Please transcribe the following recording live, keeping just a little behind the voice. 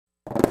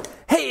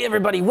Hey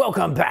everybody,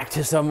 welcome back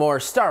to some more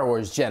Star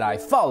Wars Jedi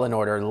Fallen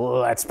Order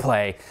Let's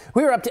Play.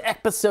 We are up to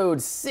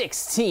episode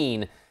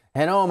 16,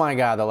 and oh my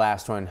god, the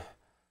last one.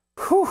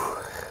 Whew,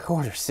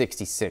 Order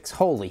 66,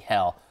 holy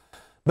hell.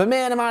 But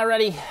man, am I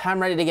ready?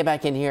 I'm ready to get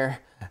back in here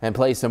and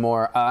play some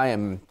more. I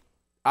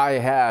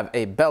have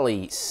a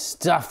belly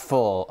stuffed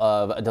full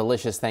of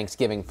delicious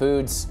Thanksgiving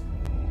foods.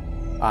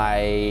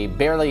 I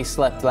barely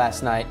slept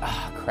last night.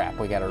 Ah, crap,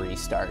 we gotta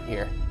restart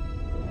here.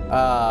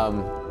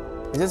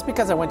 Is this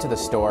because I went to the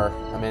store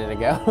a minute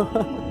ago?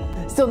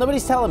 Still,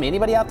 nobody's telling me.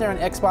 Anybody out there on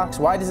Xbox,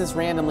 why does this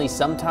randomly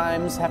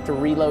sometimes have to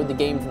reload the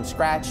game from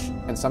scratch,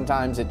 and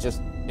sometimes it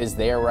just is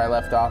there where I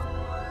left off?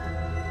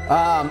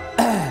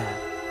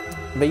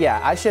 But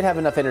yeah, I should have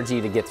enough energy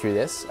to get through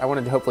this. I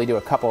wanted to hopefully do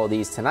a couple of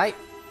these tonight.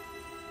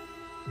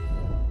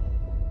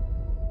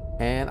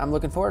 And I'm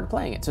looking forward to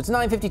playing it. So it's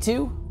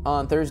 9:52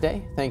 on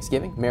Thursday,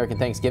 Thanksgiving, American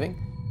Thanksgiving.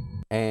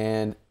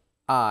 And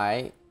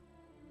I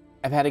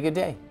have had a good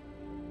day.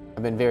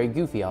 I've been very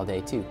goofy all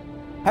day too.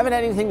 Haven't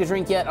had anything to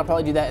drink yet. I'll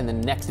probably do that in the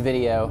next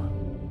video.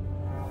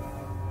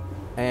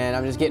 And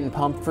I'm just getting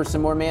pumped for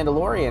some more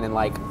Mandalorian in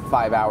like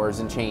 5 hours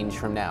and change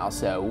from now.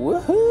 So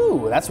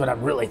woohoo! That's what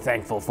I'm really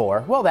thankful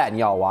for. Well, that and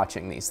y'all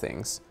watching these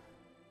things.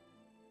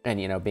 And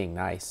you know, being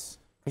nice.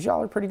 Because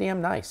y'all are pretty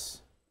damn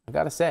nice, I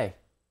gotta say.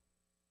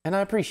 And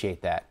I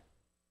appreciate that.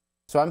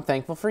 So I'm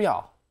thankful for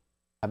y'all.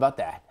 How about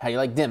that? How you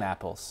like dim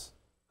apples?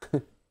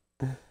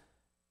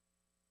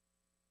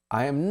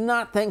 I am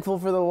not thankful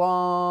for the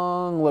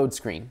long load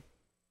screen.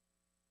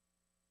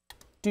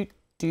 Do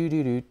do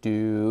do do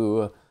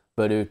do,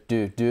 ba do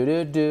do do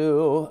do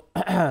do.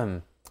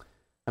 I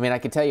mean, I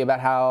could tell you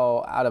about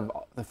how out of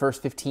the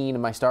first 15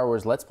 of my Star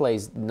Wars Let's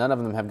Plays, none of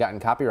them have gotten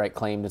copyright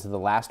claimed into the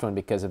last one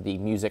because of the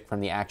music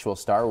from the actual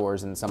Star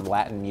Wars and some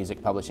Latin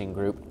music publishing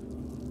group.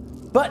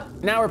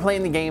 But now we're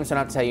playing the game, so I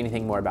don't have to tell you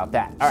anything more about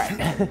that. All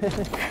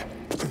right.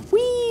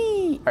 Whee!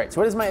 All right,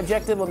 so what is my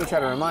objective? Let me try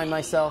to remind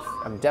myself.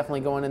 I'm definitely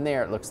going in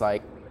there, it looks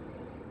like.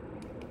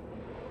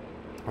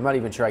 I'm not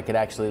even sure I could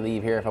actually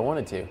leave here if I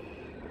wanted to.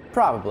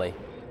 Probably.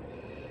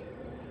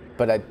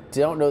 But I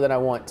don't know that I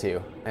want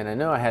to. And I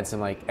know I had some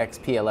like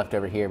XP I left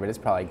over here, but it's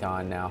probably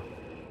gone now.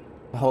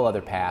 A whole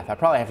other path. I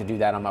probably have to do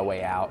that on my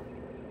way out.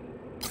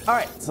 All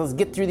right, so let's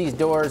get through these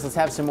doors. Let's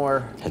have some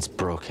more. It's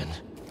broken.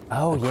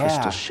 Oh, the yeah.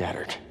 Crystal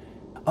shattered.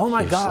 Oh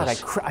my god,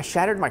 Useless. I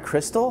shattered my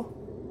crystal?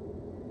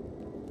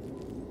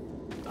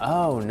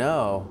 Oh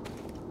no.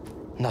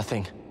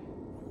 Nothing.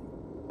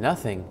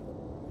 Nothing.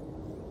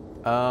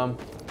 So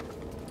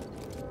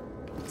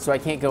I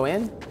can't go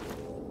in?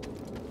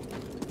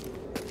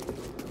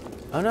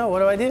 Oh no, what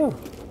do I do?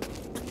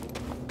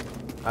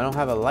 I don't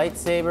have a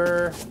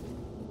lightsaber.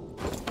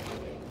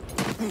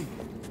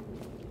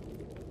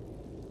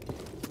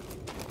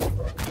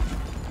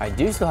 I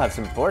do still have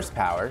some force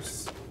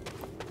powers.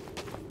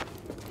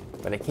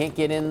 But I can't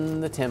get in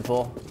the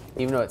temple,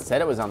 even though it said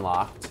it was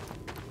unlocked.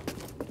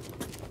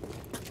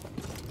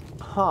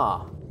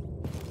 Huh.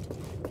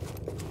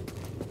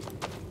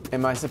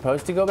 Am I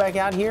supposed to go back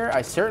out here?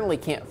 I certainly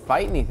can't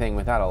fight anything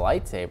without a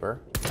lightsaber.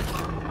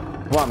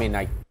 Well, I mean,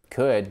 I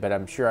could, but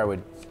I'm sure I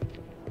would...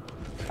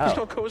 Oh. It's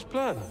not go as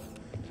planned.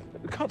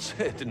 You can't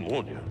say I didn't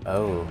warn you.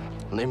 Oh.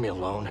 Leave me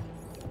alone.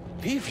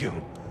 Leave you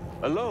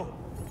alone,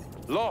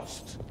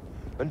 lost,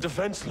 and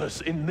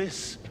defenseless in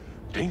this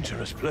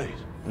dangerous place.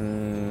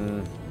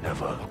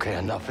 Never. Okay,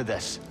 enough of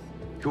this.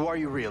 Who are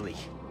you really?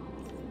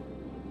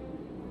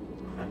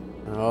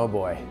 Oh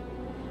boy.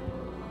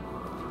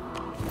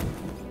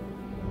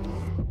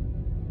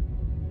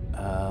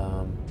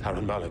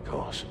 Taron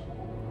Malicos,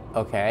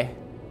 Okay.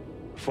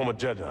 former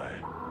Jedi.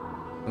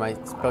 Am I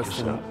supposed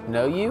to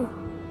know you?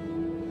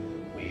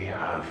 We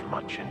have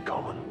much in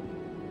common.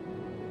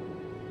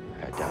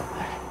 I doubt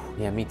that.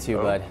 Yeah, me too,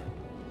 bud.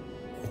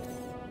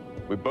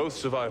 We both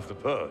survived the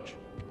Purge.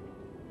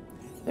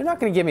 They're not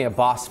gonna give me a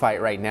boss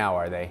fight right now,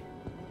 are they?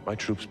 My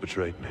troops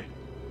betrayed me.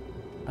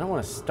 I don't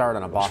want to start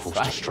on a I was boss forced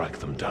to fight. strike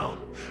them down,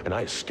 and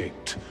I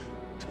escaped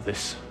to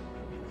this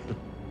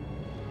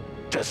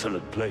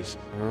desolate place.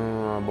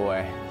 Oh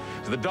boy.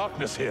 To the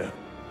darkness here.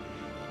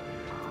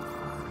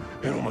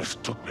 It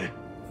almost took me,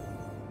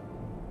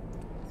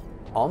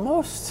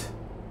 Almost?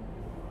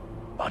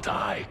 but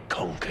I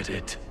conquered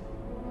it.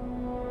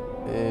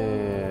 Ew.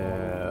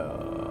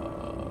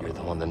 You're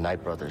the one the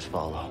Knight brothers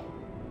follow.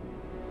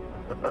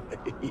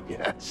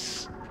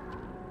 Yes.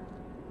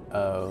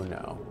 Oh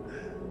no.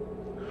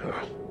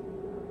 Well,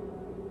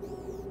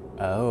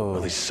 Oh.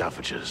 these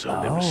savages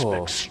only Oh.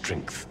 respect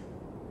strength.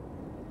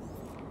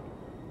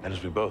 And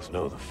as we both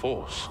know, the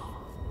Force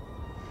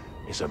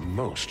is a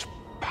most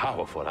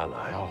powerful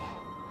ally.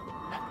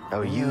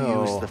 Oh, you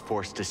No. use the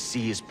Force to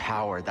seize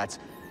power. That's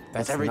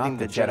That's everything not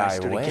the the Jedi Jedi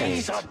stood way.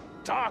 These against. are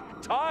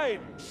dark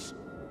times.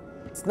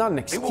 It's not an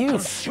They will excuse.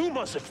 consume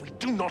us if we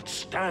do not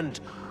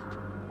stand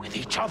with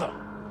each other.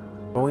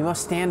 But we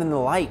must stand in the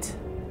light.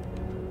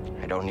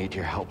 I don't need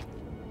your help.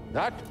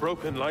 That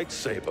broken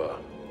lightsaber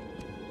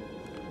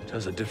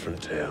tells a different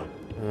tale.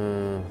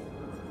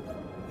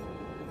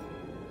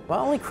 Well,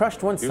 I only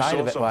crushed one You side saw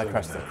of it. Well, I something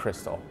crushed in the there.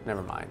 crystal.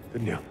 Never mind.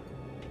 Didn't you?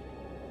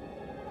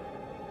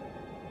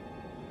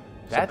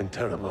 Something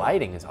terrible.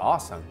 lighting is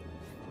awesome.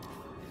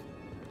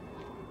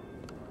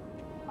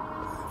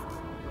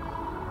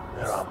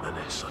 There are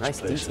many such Nice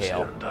places detail.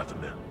 here in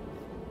Dathomir.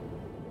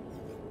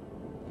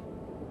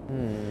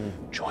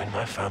 Join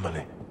my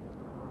family.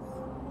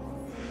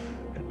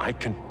 And I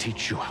can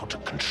teach you how to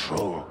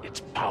control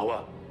its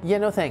power. Yeah,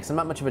 no thanks. I'm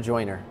not much of a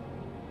joiner.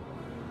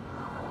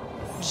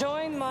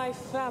 Join my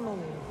family.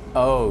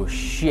 Oh,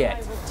 shit. I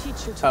will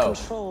teach you to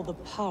control the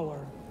power.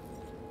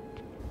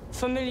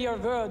 Familiar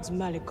words,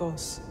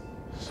 Malicos.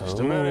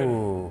 Sister Mary,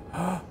 Ooh.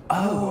 you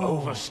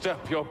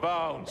overstep your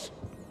bounds.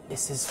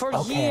 This is For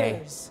okay.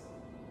 years,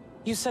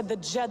 you said the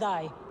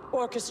Jedi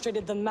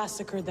orchestrated the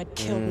massacre that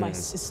killed my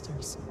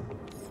sisters.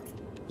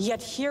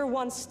 Yet here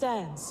one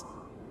stands,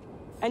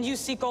 and you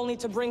seek only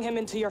to bring him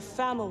into your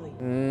family.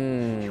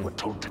 You were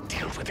told to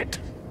deal with it.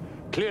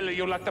 Clearly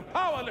you lack the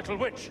power, little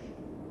witch.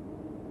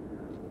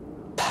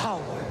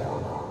 Power.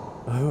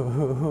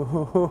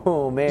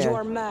 Oh, man. You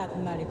are mad,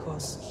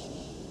 Malicos.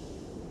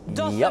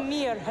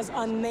 Dathomir has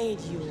unmade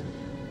you,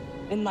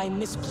 and my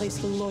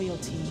misplaced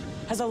loyalty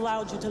has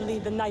allowed you to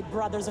lead the Night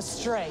Brothers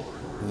astray.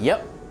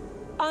 Yep.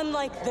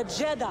 Unlike the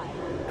Jedi,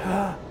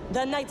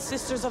 the Night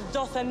Sisters of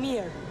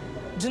Dathomir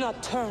do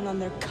not turn on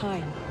their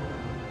kind.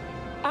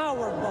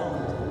 Our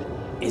bond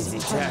is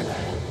eternal.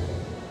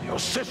 Your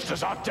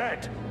sisters are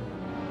dead.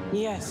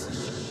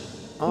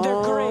 Yes.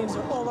 Their graves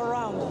are all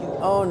around you.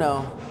 Oh,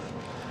 no.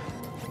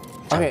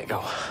 Okay.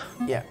 Go.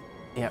 Yeah.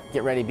 Yeah.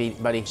 Get ready,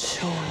 buddy.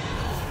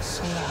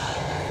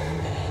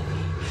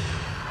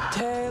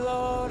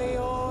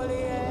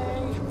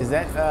 Is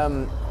that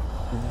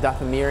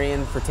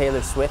Dathomirian for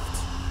Taylor Swift?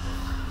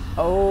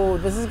 Oh,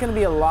 this is gonna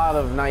be a lot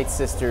of Night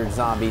Sister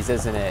zombies,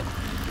 isn't it?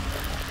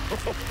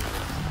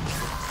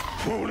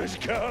 Foolish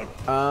girl.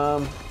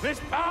 This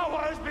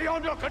power is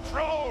beyond your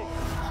control.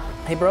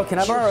 Hey, bro, can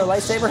I borrow a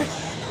lightsaber?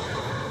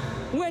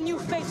 When you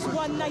face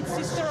one Night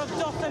Sister of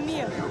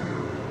Dathomir,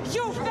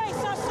 you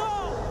face us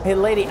all! Hey,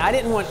 lady, I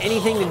didn't want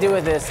anything to do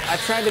with this. I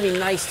tried to be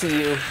nice to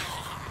you.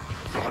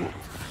 Run.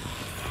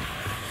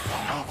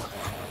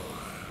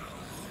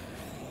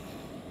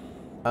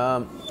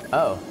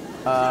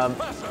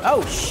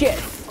 Oh, shit.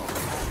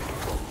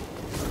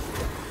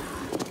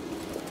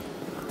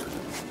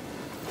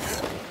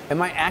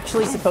 Am I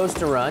actually supposed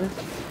to run?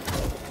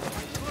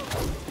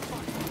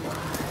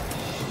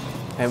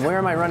 And where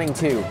am I running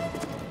to?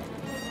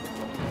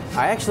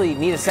 I actually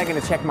need a second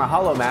to check my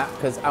holo map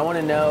because I want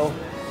to know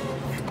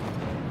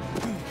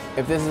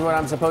if this is what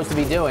I'm supposed to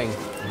be doing.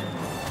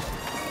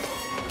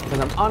 Because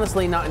I'm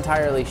honestly not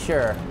entirely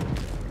sure.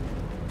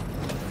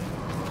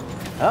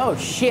 Oh,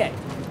 shit.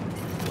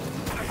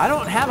 I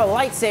don't have a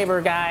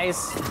lightsaber,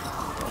 guys.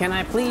 Can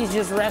I please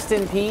just rest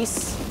in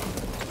peace?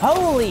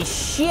 Holy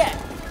shit!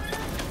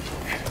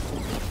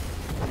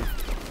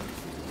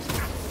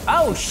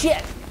 Oh,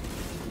 shit!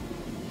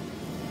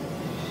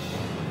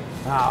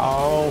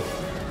 Oh,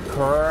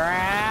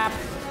 crap!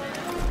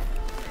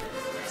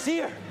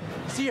 Seer!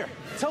 Seer!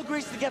 Tell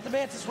Grace to get the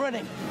Mantis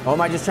running. Oh,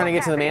 am I just trying to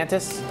get to the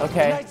Mantis?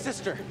 Okay. Night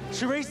Sister.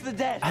 She raised the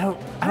dead. I don't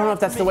know if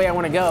that's the way I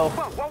want to go.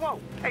 Whoa, whoa, whoa!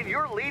 And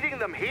you're leading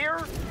them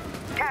here?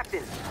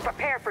 Captain,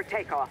 prepare for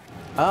takeoff.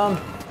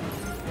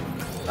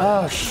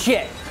 Oh,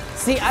 shit.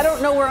 See, I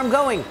don't know where I'm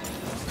going.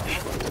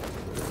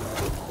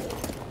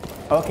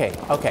 Okay,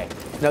 okay.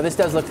 No, this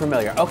does look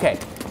familiar. Okay,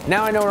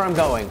 now I know where I'm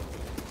going.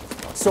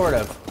 Sort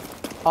of.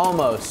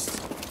 Almost.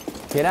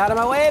 Get out of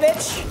my way,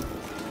 bitch!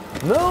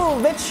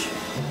 Move, bitch!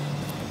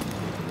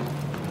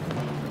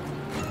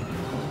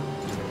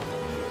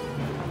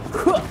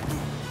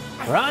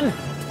 Run!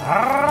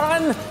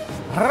 Run!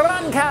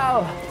 Run,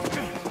 Cal!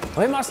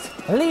 We must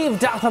leave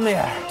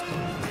Dathomir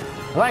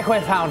like we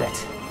found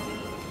it.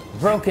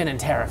 Broken and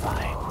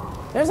terrifying.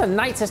 There's a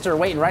Night Sister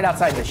waiting right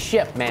outside the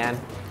ship, man.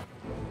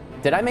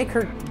 Did I make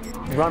her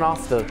run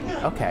off the...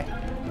 Okay.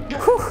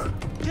 Whew.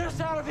 Get us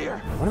out of here!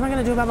 What am I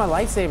gonna do about my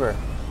lightsaber?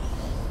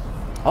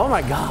 Oh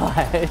my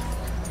god.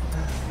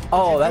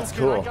 Oh, that's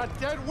cool. I got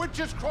dead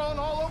witches crawling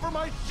all over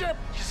my ship.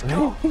 Just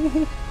go.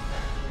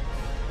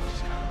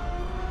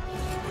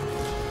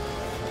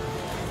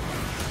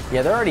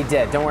 Yeah, they're already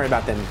dead. Don't worry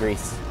about them,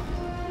 Grease.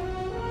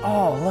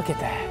 Oh, look at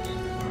that.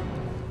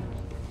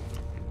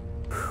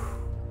 Whew.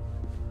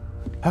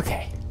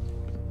 Okay.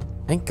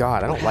 Thank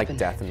God. I don't like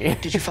Dathomir.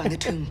 Did you find the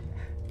tomb?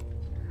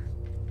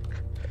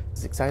 I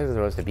was excited as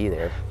I was to be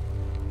there.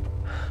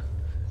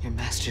 Your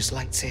master's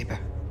lightsaber.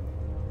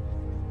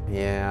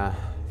 Yeah.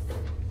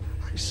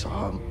 I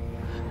saw him.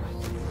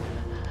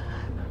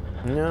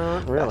 No,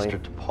 not really.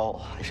 Master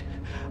Paul.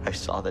 I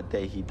saw the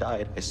day he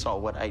died. I saw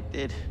what I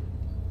did.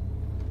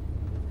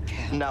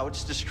 Cal, Now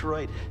it's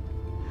destroyed.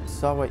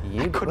 Saw what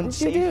you... What couldn't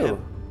did you save do?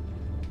 him.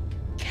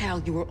 Cal,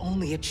 you were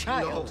only a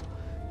child.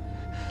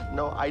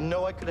 No, I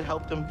know I could have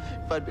helped him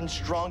if I'd been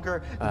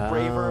stronger,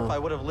 braver, if I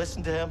would have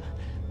listened to him.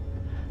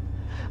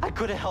 I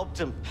could have helped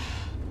him.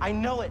 I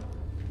know it.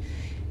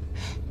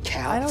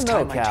 Cal, I don't it's know,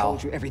 time I Cal.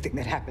 told you everything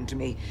that happened to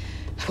me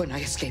when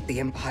I escaped the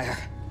Empire.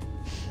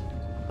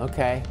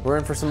 Okay, we're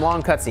in for some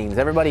long cutscenes.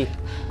 Everybody,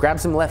 grab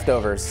some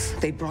leftovers.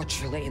 They brought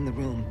Shirley in the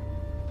room.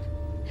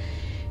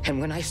 And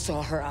when I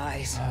saw her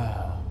eyes,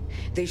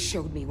 they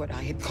showed me what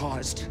I had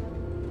caused.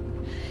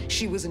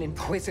 She was an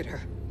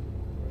inquisitor.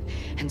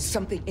 And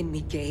something in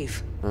me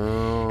gave.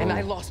 And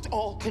I lost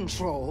all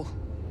control.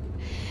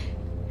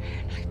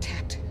 And I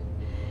tapped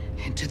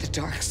into the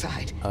dark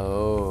side.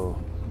 Oh.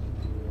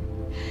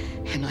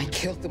 And I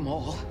killed them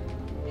all.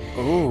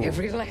 Ooh.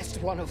 Every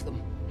last one of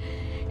them.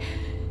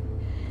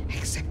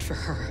 Except for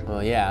her. Oh,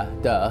 yeah,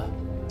 duh.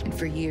 And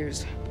for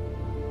years,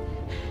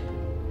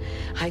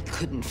 I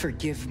couldn't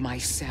forgive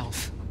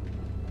myself.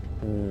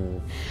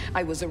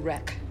 I was a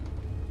wreck.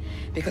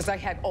 Because I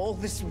had all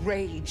this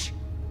rage.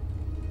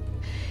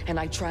 And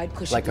I tried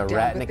pushing like it a down,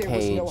 rat in but a there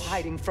was no cage.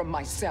 hiding from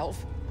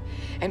myself.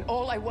 And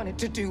all I wanted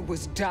to do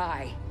was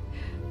die.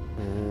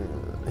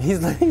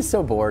 He's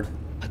so bored.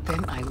 But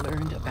then I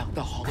learned about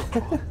the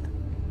holocron.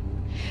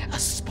 A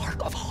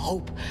spark of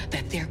hope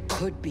that there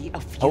could be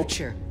a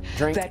future.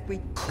 Drink. That we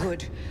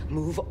could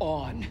move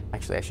on.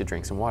 Actually, I should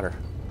drink some water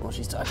while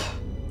she's talking.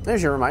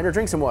 There's your reminder,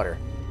 drink some water.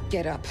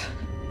 Get up.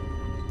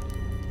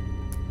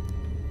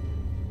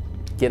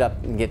 Get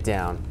up and get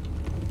down.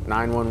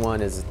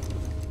 911 is...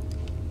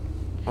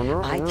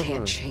 I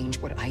can't change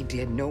what I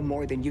did no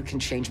more than you can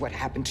change what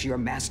happened to your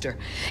master.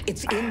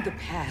 It's in the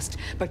past.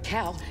 But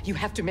Cal, you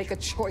have to make a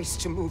choice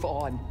to move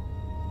on.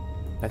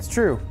 That's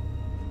true.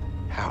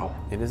 How?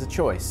 It is a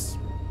choice.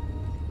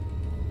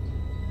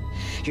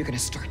 You're gonna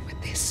start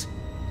with this.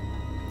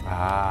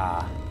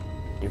 Ah,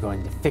 you're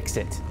going to fix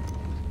it.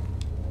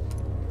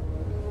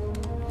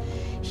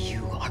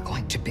 You are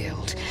going to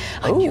build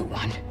a new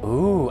one.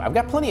 Ooh, I've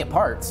got plenty of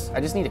parts.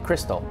 I just need a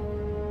crystal.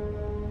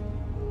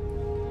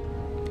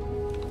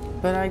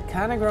 But I'd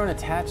kind of grown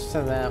attached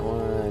to that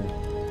one.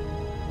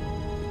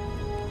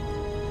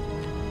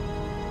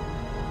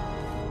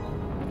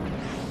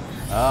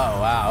 Oh,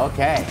 wow,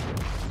 okay.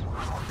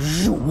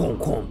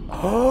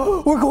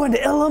 We're going to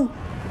Ilum?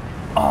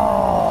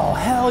 Oh,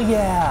 hell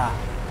yeah.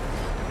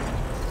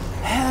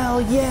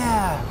 Hell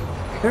yeah.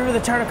 Remember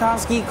the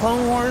Tartakovsky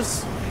Clone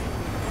Wars?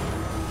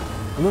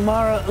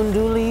 Lumara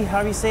Unduli,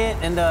 how do you say it?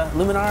 And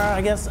Luminara,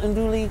 I guess,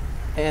 Unduli.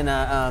 And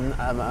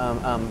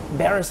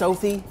Barris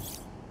Othi.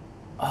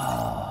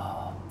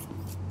 Oh,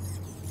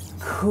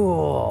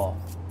 cool.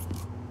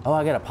 Oh,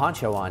 I got a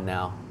poncho on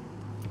now.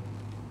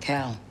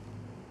 Cal,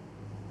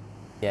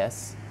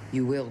 Yes.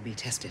 you will be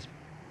tested.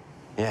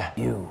 Yeah,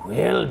 You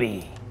will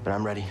be. but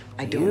I'm ready.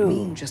 I don't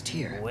mean just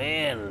here.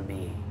 Will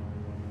be.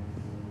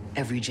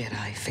 Every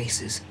Jedi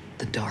faces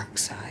the dark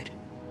side.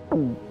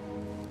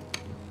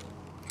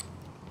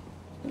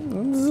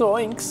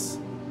 Zoinks.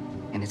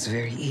 And it's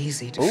very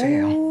easy to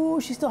fail. Ooh,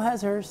 she still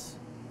has hers.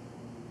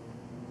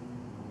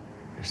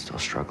 You're still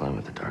struggling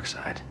with the dark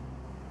side.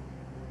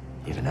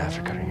 Even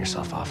after cutting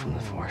yourself off from the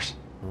Force.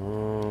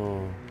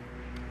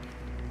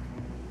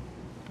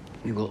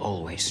 We will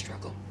always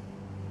struggle.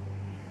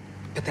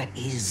 But that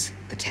is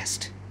the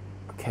test.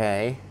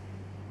 Okay.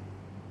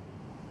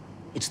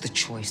 It's the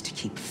choice to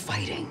keep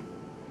fighting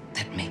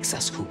that makes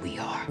us who we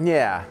are.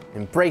 Yeah,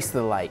 embrace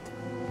the light.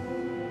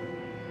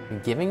 You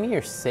giving me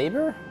your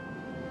saber?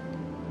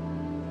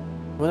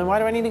 Well, then why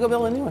do I need to go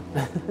build a new one?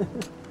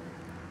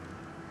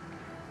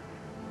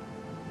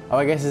 Oh,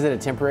 I guess is it a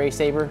temporary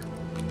saber?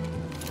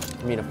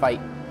 For me to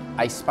fight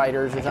ice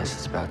spiders or I guess something?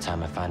 it's about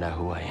time I find out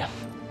who I am.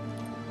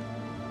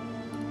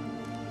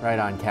 Right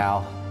on,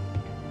 Cal.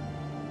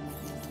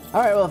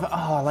 All right, well,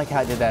 oh, I like how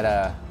I did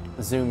that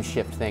zoom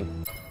shift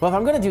thing. Well, if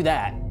I'm gonna do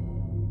that,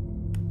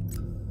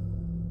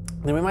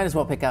 then we might as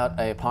well pick out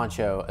a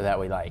poncho that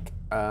we like.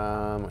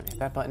 Hit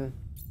that button.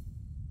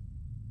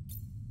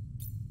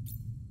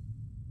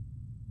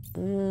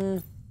 I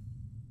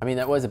mean,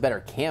 that was a better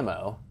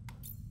camo.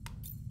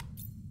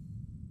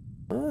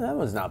 Oh, that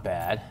was not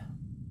bad.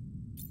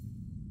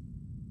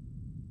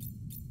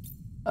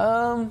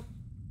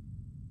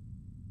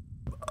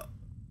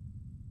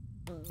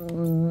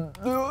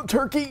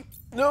 Turkey,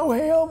 no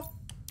ham.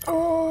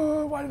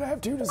 Oh, why did I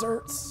have 2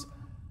 desserts?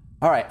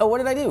 All right, oh, what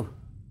did I do?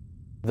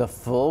 The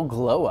full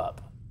glow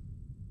up.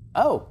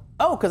 Oh,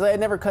 because I had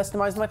never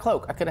customized my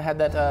cloak. I could have had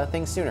that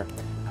thing sooner.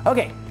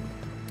 Okay,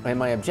 and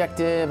my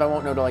objective, I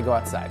won't know till I go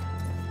outside.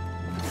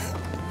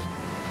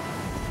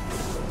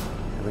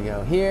 Here we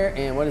go here,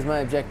 and what is my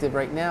objective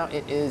right now?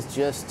 It is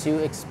just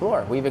to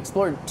explore. We've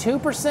explored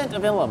 2%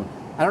 of Ilum.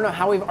 I don't know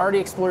how we've already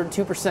explored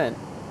 2%.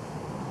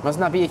 Must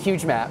not be a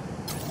huge map.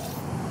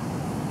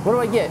 What do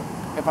I get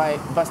if I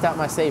bust out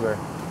my saber?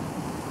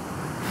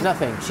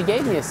 Nothing. She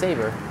gave me a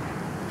saber.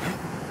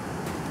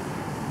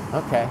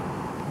 Okay.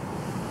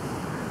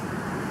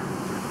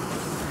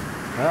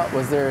 Well,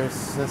 was there,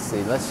 let's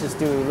see, let's just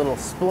do a little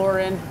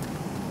exploring.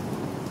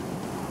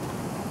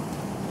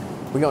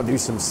 We're gonna do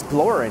some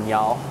exploring,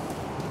 y'all.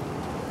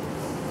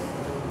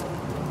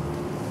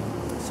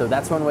 So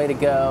that's one way to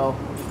go,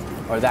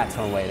 or that's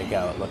one way to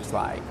go, it looks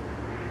like.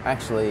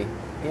 Actually,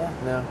 yeah,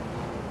 no.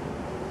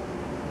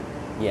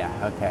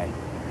 Yeah, okay.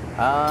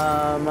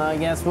 I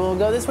guess we'll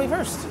go this way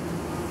first.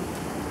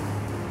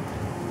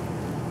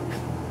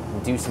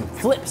 Do some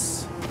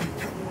flips.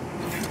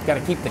 Gotta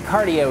keep the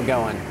cardio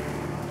going.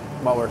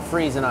 while we're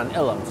freezing on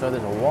Ilum. So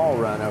there's a wall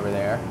run over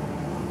there.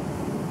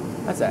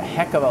 That's a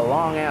heck of a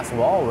long-ass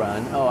wall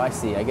run. Oh, I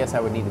see. I guess I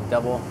would need a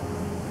double.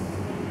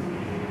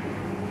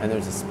 And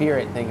there's a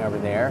spirit thing over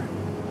there.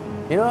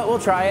 You know what? We'll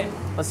try it.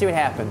 Let's see what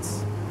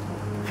happens.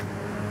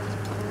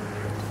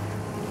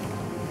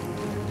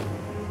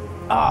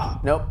 Ah,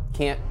 nope.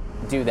 Can't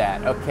do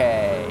that.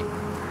 Okay.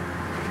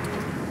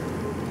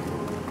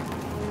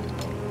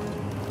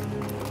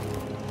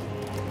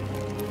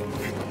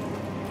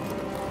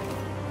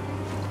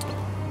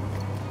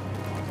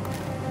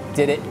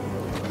 Did it.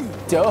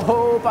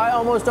 Dope. I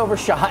almost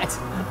overshot.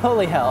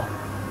 Holy hell.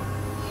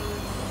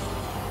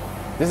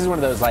 This is one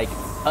of those, like,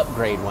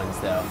 upgrade ones,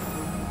 though.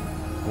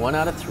 1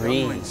 out of 3.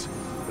 Younglings,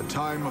 the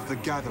time of the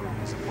gathering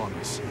is upon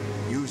us.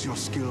 Use your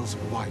skills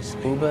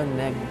wisely. Uba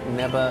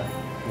Neba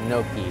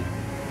Noki.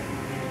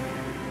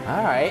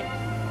 Alright.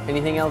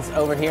 Anything else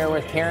over here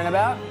worth caring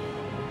about?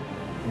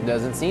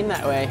 Doesn't seem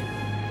that way.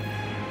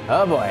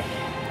 Oh boy.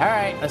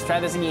 Alright, let's try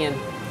this again.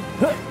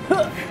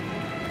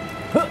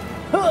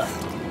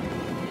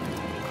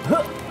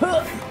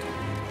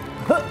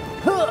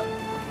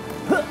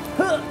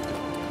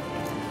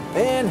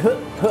 And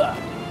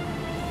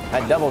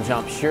that double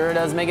jump sure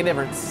does make a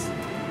difference.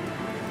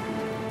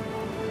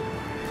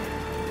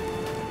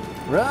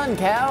 Run,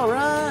 Cal,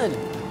 run!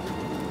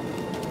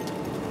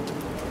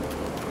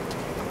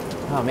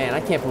 Oh man,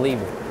 I can't believe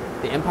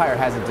the Empire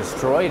hasn't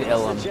destroyed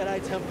Ilum. It's the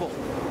Jedi Temple.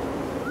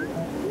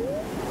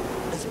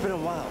 It's been a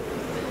while.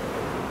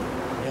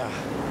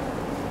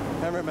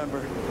 Yeah, I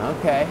remember.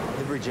 Okay.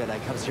 Every Jedi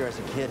comes here as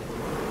a kid.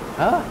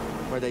 Huh?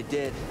 Or they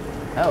did.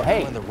 Oh,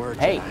 hey. When the word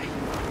Hey. Jedi.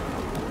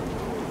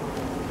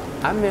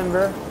 I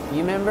remember. You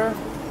remember?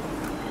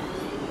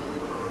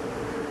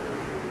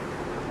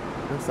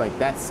 Looks like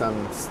that's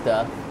some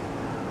stuff.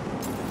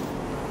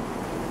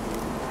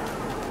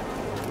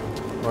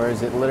 Or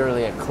is it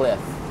literally a cliff?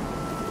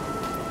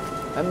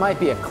 That might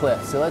be a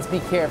cliff, so let's be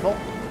careful.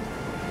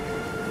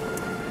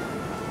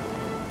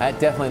 That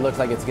definitely looks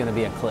like it's gonna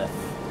be a cliff.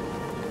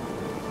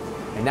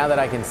 And now that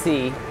I can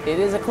see, it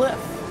is a cliff.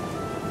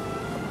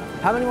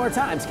 How many more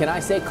times can I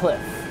say cliff?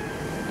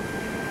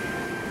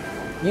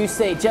 You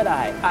say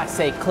Jedi, I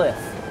say cliff.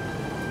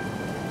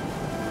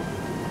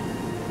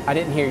 I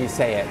didn't hear you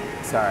say it,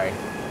 sorry.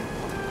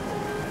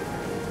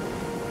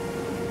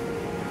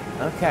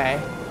 Okay.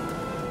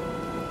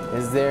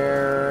 Is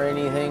there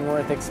anything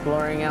worth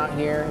exploring out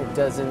here? It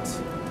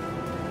doesn't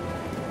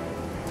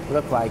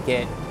look like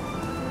it.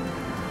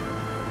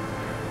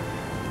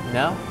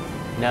 No?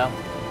 No?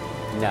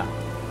 No.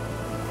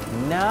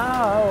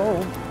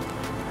 No!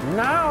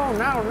 No,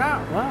 no,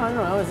 no! Well, I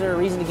don't know. Is there a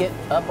reason to get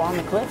up on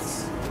the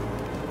cliffs?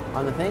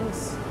 On the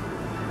things?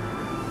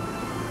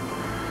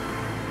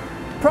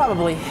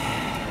 Probably.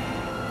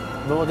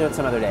 But we'll do it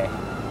some other day.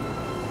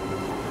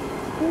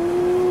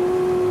 Ooh,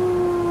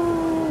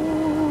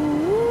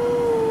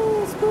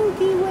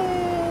 spooky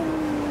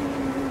winds.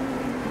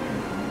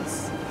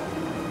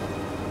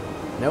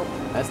 Nope,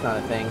 that's not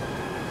a thing.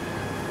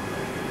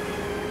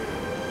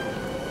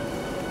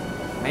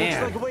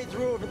 Man. Looks like a way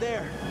through over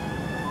there.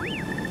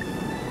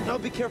 Now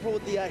be careful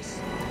with the ice.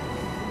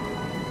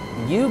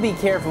 You be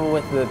careful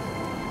with the...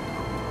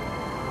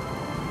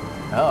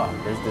 Oh,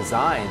 there's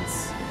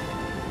designs.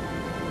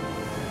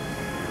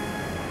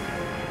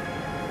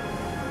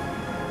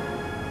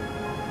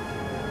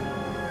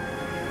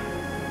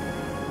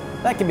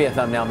 That could be a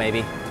thumbnail,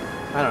 maybe.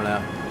 I don't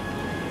know.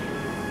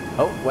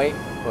 Oh, wait,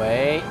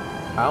 wait.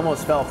 I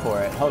almost fell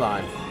for it. Hold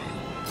on.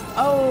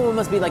 Oh, it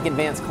must be like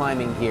advanced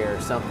climbing here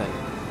or something.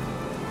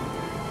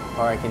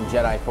 Or I can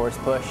Jedi Force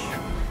push.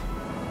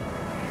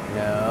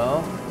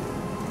 No.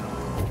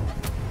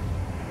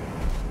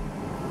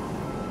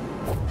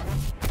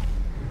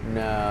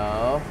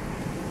 No.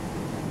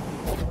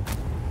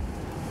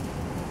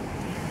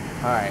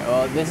 Alright,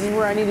 well, this is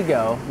where I need to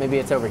go. Maybe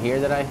it's over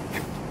here that I...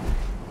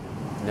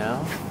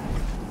 No?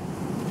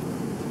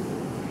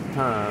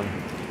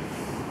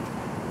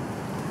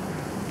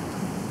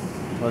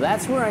 Well,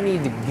 that's where I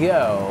need to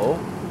go.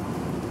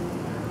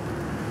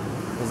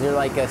 Is there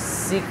like a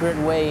secret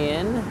way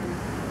in?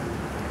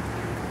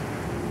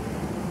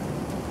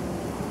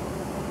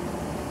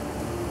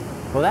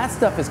 Well, that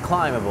stuff is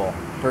climbable,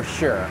 for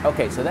sure.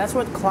 Okay, so that's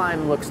what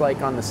climb looks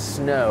like on the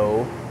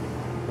snow,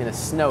 in a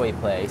snowy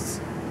place.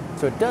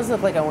 So it does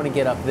look like I want to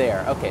get up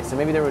there. Okay, so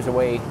maybe there was a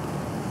way...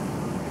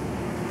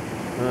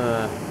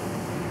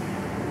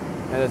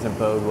 that doesn't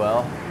bode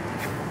well.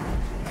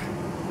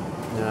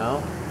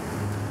 No.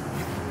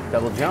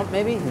 Double jump,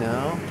 maybe?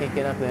 No, can't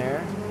get up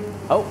there.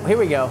 Oh, here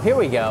we go, here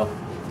we go.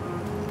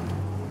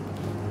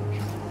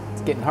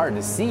 It's getting hard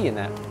to see in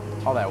that,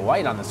 all that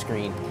white on the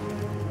screen.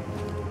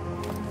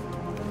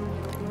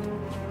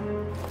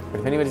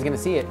 But if anybody's gonna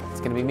see it,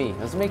 it's gonna be me.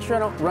 Let's make sure I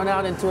don't run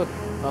out into a,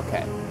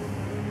 okay.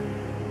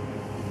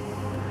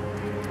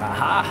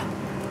 Aha!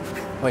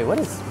 Wait, what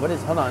is,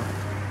 hold on.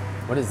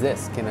 What is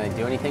this? Can I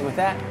do anything with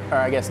that? Or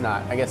I guess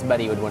not. I guess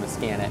Buddy would want to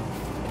scan it.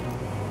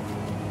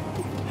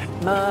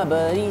 My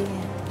buddy,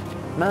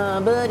 my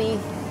buddy,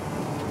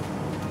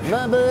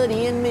 my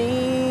buddy and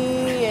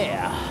me,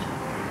 yeah.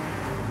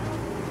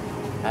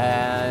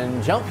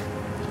 and jump.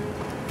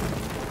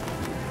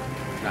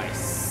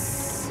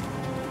 Nice.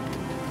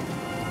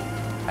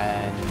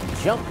 And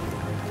jump.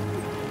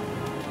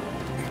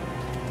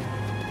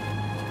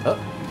 Oh,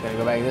 gotta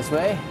go back this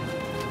way.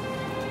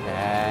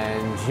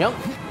 And jump.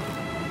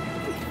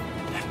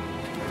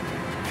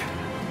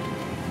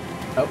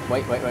 Oh,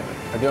 wait.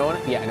 Or do I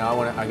want to? Yeah, no, I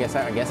want to. I guess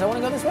I want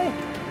to go this way.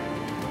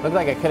 Looked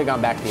like I could have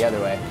gone back the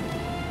other way.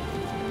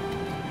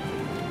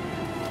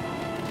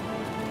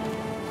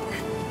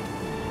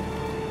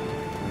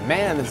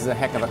 Man, this is a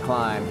heck of a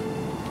climb.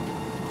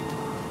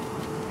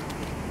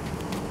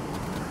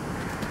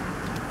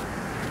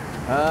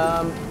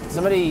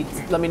 Somebody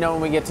let me know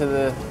when we get to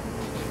the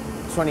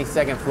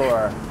 22nd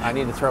floor. I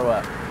need to throw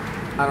up.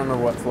 I don't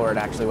remember what floor it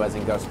actually was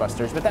in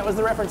Ghostbusters, but that was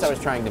the reference I was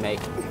trying to make.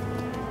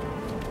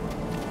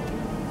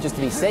 Just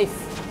to be safe.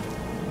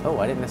 Oh,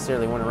 I didn't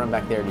necessarily want to run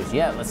back there just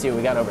yet. Let's see what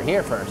we got over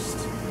here first.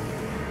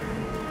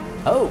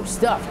 Oh,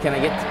 stuff. Can I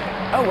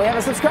get... Oh, we have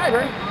a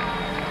subscriber.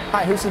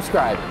 Hi, who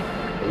subscribed?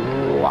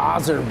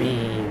 Laser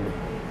beam.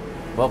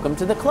 Welcome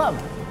to the club.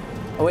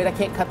 Oh, wait, I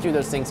can't cut through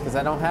those things because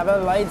I don't have a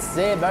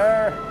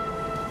lightsaber.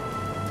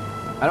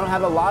 I don't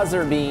have a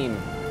laser beam.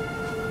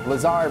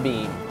 Laser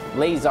beam.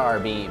 Laser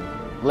beam.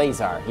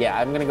 Laser. Yeah,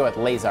 I'm going to go with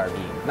laser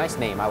beam. Nice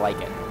name. I like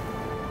it.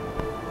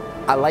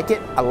 I like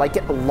it. I like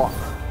it a lot.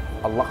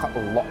 A lot. A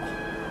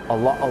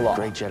lot.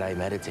 Great Jedi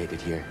meditated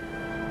here.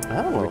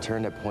 Oh. He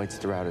returned at points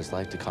throughout his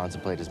life to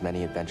contemplate his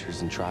many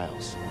adventures and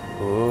trials.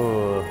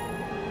 Ooh.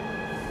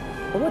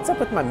 Well, what's up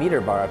with my meter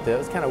bar up there? It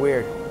was kind of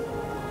weird.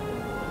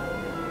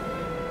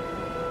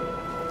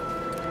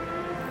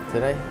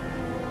 Did I?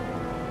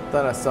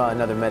 Thought I saw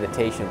another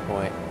meditation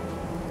point.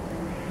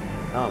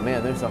 Oh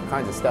man, there's all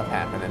kinds of stuff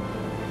happening.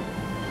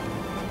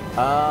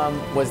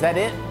 Was that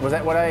it? Was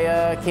that what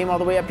I came all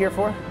the way up here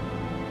for?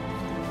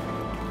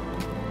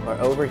 Or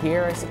over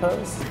here, I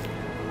suppose?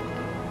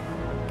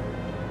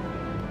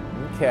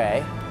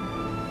 Okay.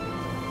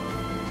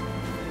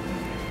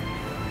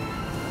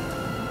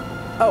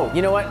 Oh,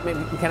 you know what? Maybe,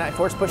 can I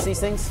force push these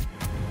things?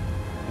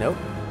 Nope.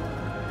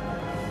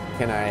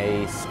 Can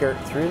I skirt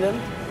through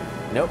them?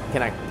 Nope.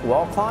 Can I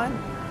wall climb?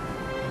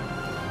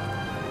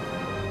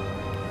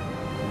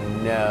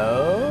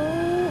 No.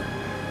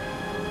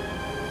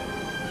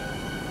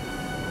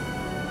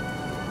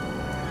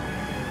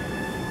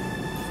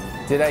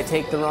 Did I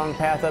take the wrong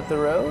path up the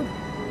road?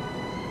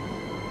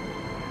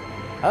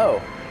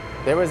 Oh,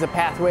 there was a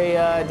pathway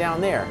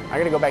down there. I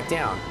gotta go back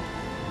down.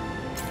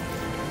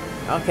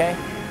 Okay.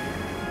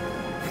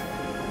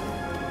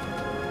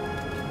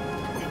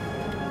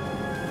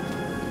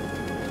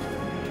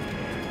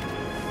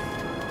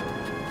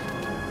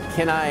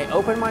 Can I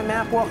open my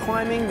map while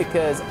climbing?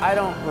 Because I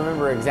don't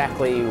remember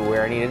exactly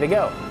where I needed to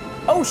go.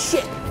 Oh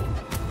shit!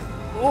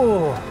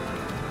 Oh.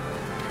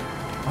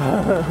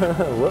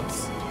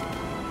 Whoops.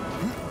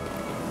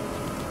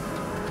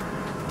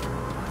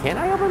 Can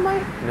I open my?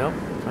 Nope.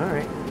 All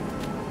right.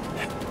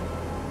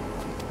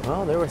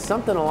 Well, there was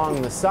something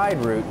along the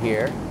side route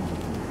here.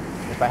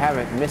 If I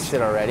haven't missed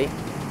it already.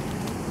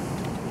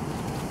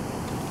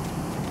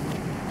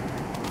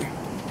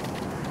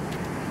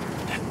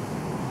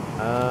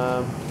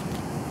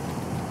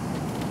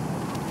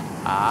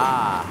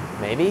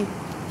 Maybe?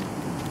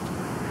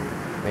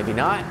 Maybe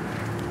not?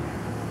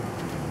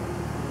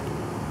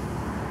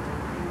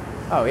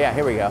 Oh yeah,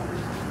 here we go.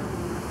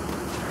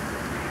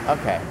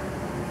 Okay.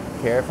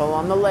 Careful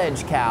on the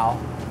ledge, Cal.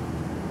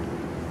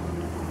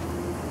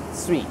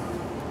 Sweet.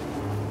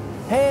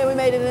 Hey, we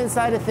made it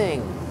inside a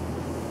thing.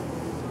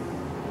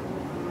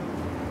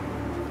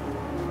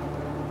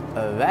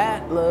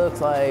 That looks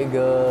like,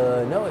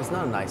 no, it's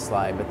not a nice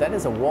slide, but that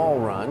is a wall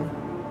run.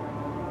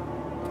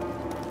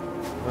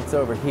 What's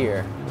over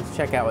here? Let's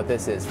check out what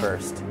this is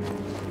first.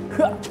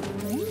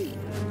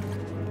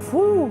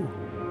 Whew.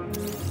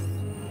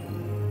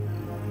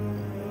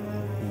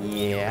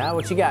 Yeah,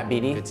 what you got,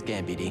 BD? Good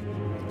scan, BD.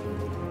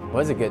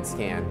 Was a good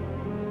scan.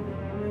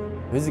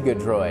 Who's a good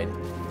droid?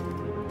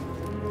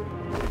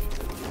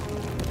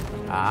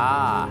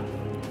 Ah,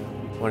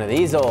 one of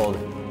these old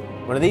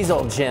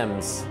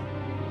gems.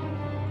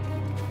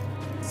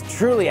 It's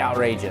truly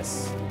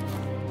outrageous.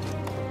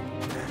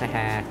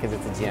 Haha, because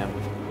it's a gem.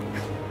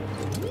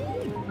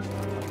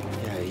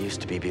 Yeah, it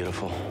used to be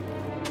beautiful.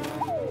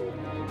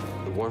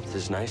 The warmth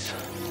is nice.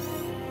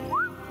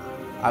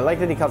 I like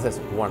that he calls this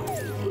warmth.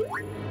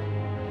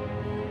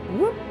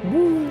 Whoop,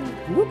 woo,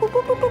 whoop, whoop,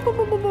 whoop, whoop, whoop,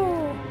 whoop, whoop.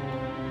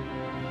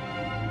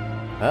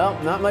 Well,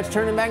 not much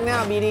turning back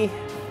now, BD.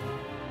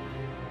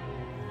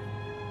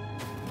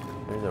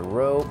 There's a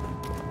rope.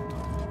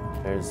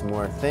 There's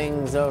more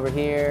things over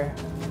here.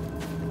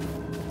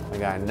 I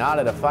got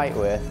Nada to fight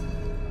with.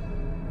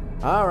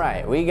 All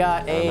right, we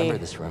got I remember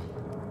this room.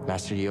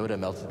 Master Yoda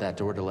melted that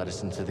door to let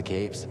us into the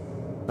caves.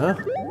 Huh?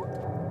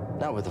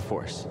 Not with the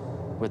Force.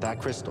 With that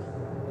crystal.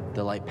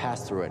 The light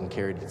passed through it and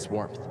carried its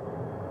warmth.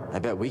 I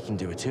bet we can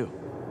do it too.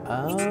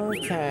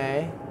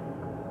 Okay.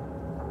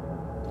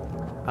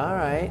 All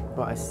right,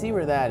 well, I see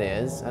where that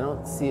is. I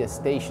don't see a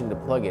station to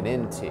plug it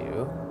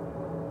into.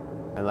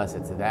 Unless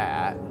it's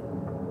that.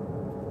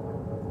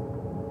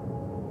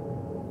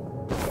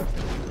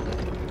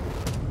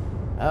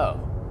 Oh.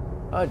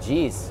 Oh,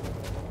 geez.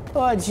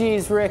 Oh,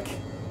 geez, Rick.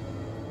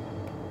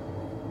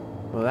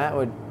 Well, that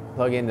would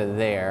plug into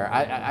there.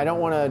 I don't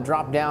want to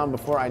drop down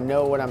before I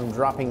know what I'm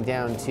dropping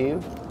down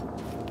to.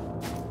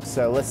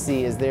 So let's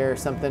see, is there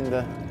something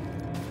to...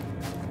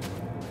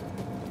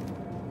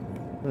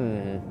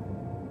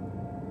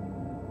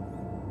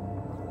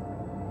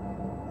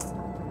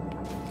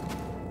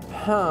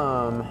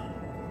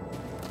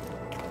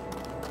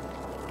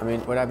 I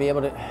mean, would I be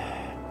able to...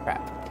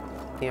 Crap.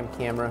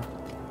 Camera.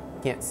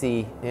 Can't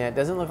see. Yeah, it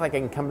doesn't look like I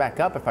can come back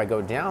up if I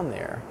go down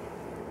there.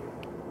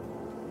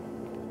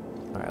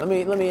 All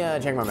right, let me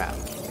check my map.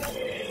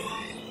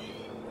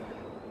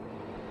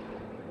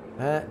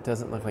 That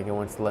doesn't look like it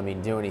wants to let me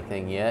do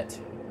anything yet.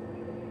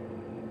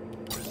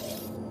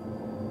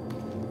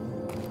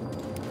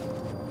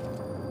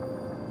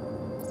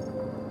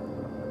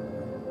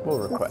 We'll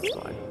request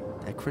one.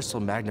 That crystal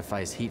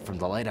magnifies heat from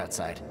the light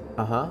outside.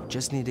 Uh-huh.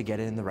 Just need to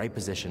get it in the right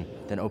position,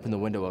 then open the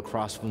window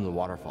across from the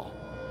waterfall.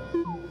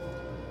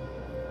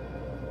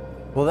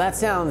 Well, that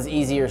sounds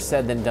easier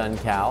said than done,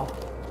 Cal.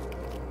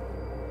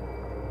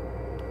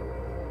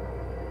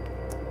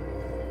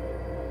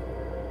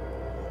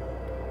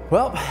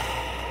 Well,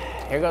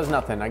 here goes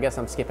nothing. I guess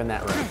I'm skipping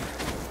that room.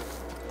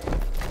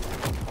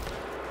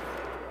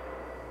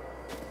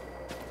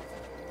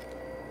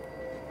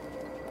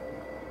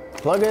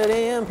 Plug it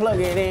in, plug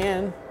it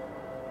in.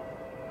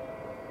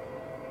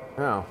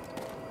 Oh.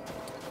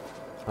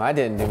 Well, that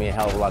didn't do me a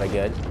hell of a lot of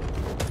good.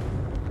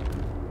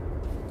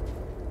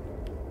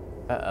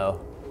 Uh-oh.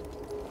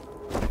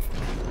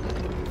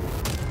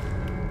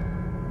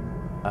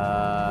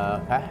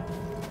 Okay.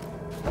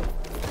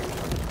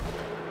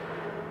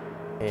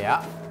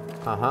 Yeah.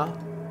 Uh-huh.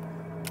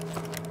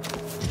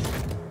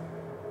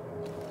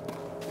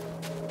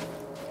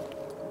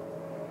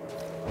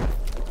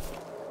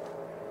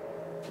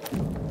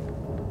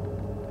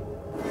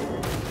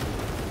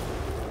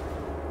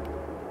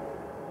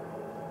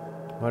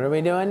 What are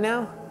we doing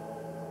now?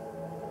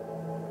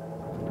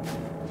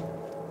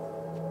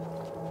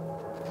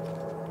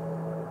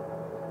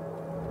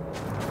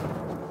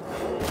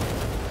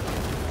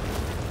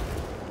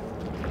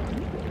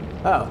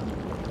 Oh.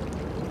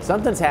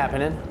 Something's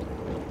happening.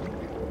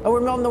 Oh,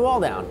 we're melting the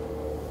wall down.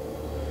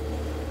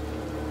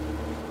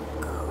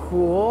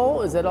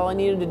 Cool. Is that all I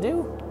needed to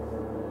do?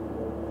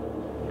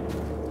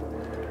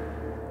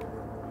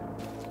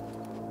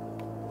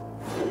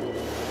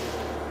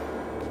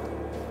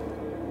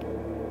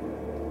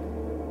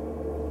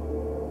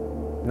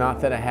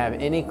 Not that I have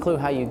any clue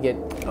how you get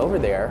over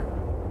there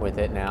with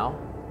it now.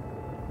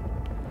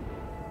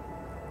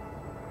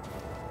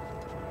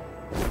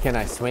 Can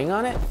I swing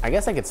on it? I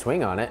guess I could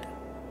swing on it.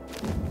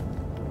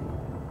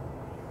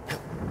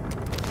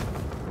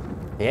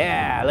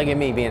 Yeah, look at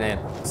me being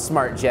a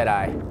smart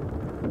Jedi.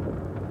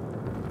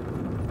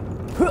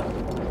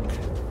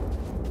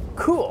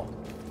 Cool.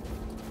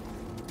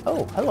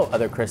 Oh, hello,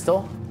 other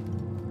crystal.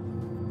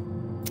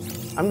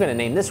 I'm gonna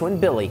name this one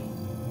Billy.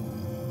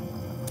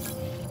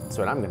 That's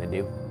what I'm gonna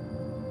do.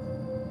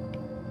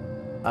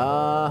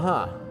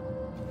 Uh-huh.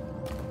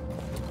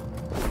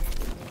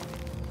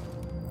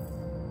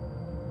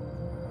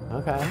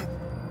 Okay.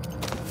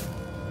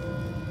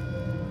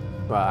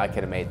 Well, I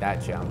could have made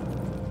that jump.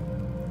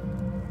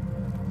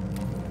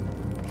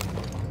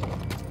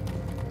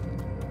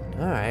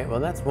 All right, well,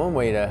 that's one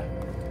way to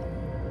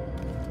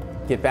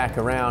get back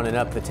around and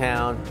up the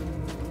town.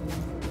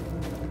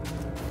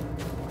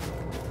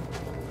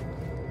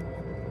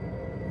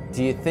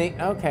 Do you think,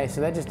 okay,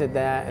 so that just did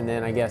that, and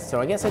then I guess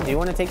I do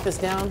want to take this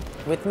down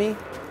with me?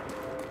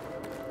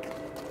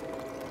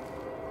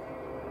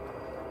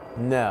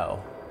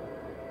 No.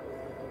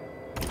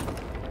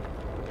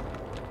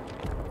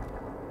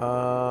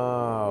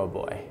 Oh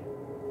boy.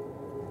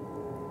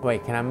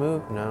 Wait, can I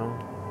move? No.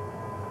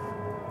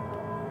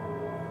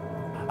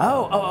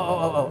 Oh,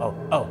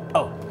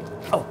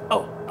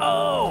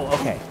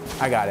 okay.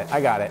 I got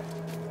it.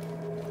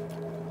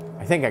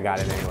 I think I got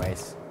it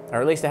anyways. Or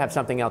at least I have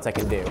something else I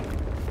can do.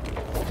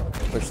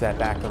 Push that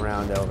back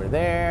around over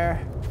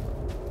there.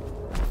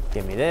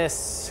 Give me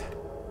this.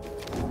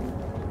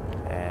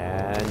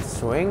 And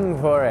swing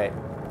for it.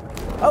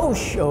 Oh,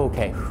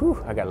 okay.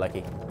 Whew, I got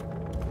lucky.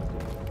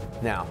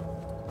 Now,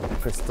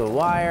 crystal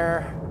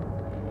wire.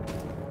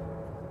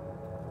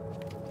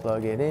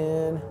 Plug it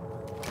in.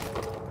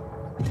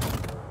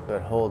 So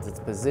it holds its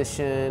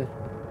position.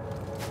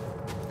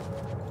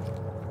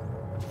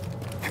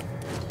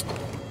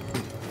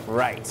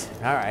 Right,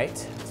 all right.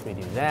 So we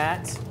do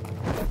that.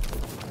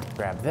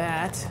 Grab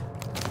that.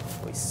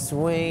 We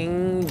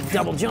swing,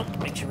 double jump.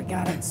 Make sure we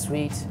got it,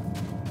 sweet.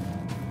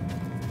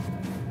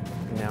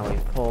 Now we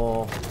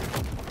pull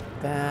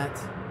that.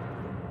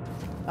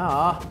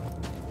 Ah,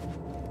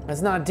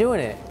 that's not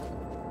doing it.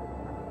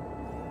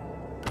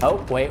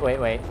 Oh, wait,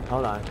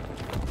 hold on.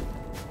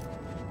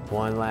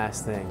 One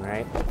last thing,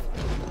 right?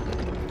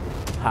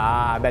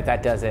 Ah, I bet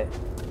that does it.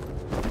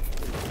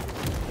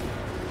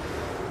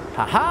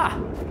 Ha-ha!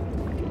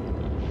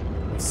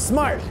 I'm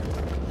smart.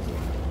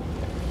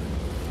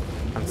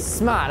 I'm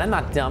smart, I'm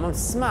not dumb, I'm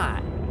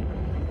smart.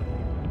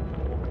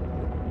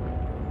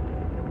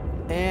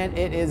 And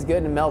it is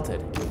good and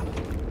melted.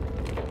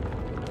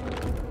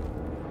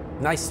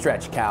 Nice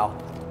stretch, Cal.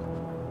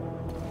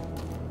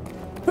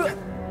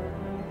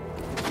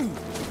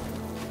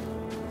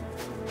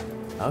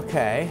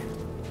 Okay.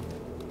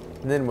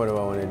 And then what do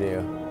I want to do?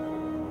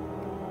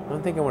 I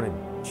don't think I want to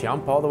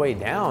jump all the way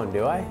down,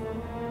 do I?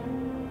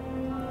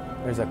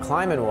 There's a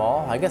climbing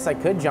wall. I guess I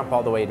could jump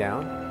all the way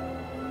down.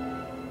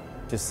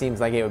 Just seems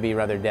like it would be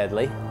rather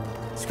deadly.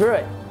 Screw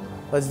it.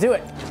 Let's do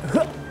it.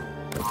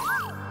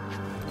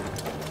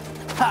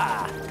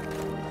 Ha!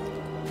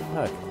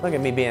 Look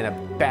at me being a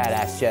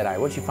badass Jedi.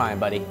 What you find,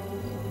 buddy?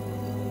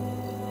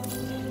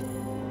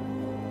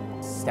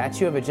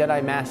 Statue of a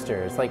Jedi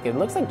Master. It's like, it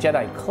looks like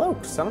Jedi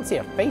cloaks. I don't see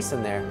a face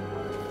in there.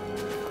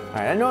 All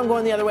right, I know I'm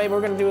going the other way, but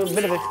we're gonna do a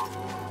bit of a...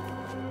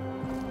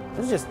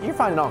 This is just, you're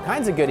finding all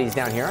kinds of goodies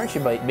down here, aren't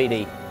you,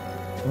 BD?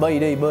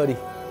 Buddy.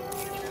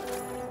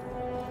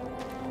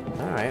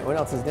 All right, what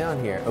else is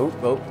down here?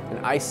 Oh, an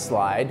ice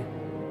slide,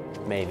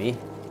 maybe.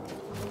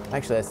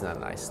 Actually, that's not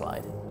an ice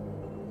slide.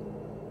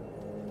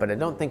 But I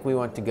don't think we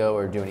want to go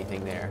or do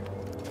anything there.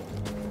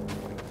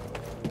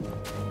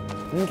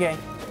 Okay.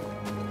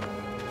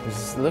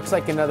 This looks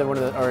like another one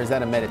of the, or is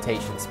that a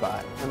meditation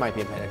spot? That might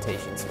be a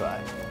meditation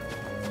spot.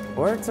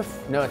 Or it's a,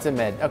 no, it's a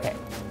med, okay.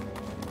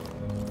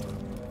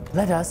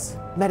 Let us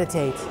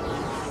meditate.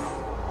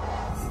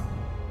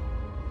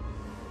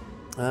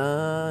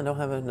 Don't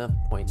have enough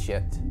points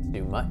yet to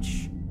do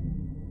much.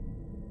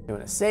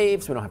 Doing a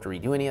save, so we don't have to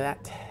redo any of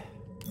that.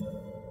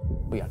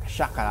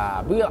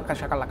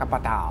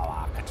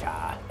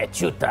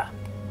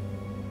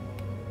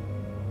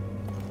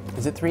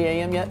 Is it 3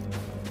 a.m. yet?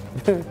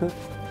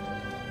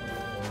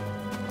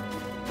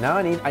 No,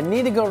 I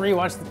need to go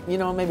rewatch, you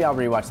know, maybe I'll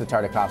rewatch the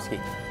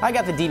Tartakovsky. I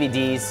got the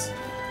DVDs.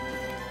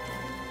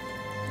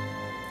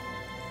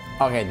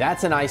 Okay,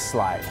 that's an ice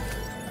slide.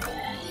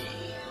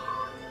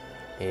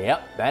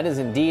 Yep, that is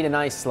indeed an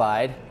ice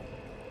slide.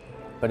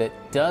 But it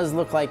does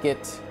look like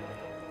it,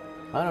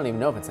 I don't even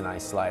know if it's an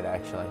ice slide,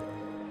 actually.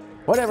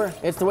 Whatever,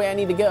 it's the way I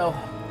need to go.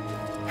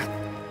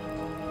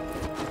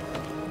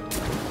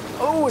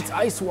 Oh, it's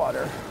ice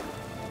water.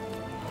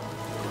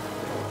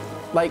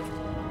 Like,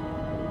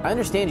 I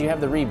understand you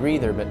have the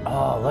rebreather, but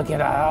oh, look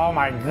at, oh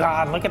my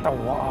God, look at the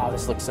wall.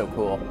 This looks so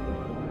cool.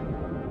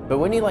 But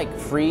wouldn't he like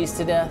freeze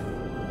to death?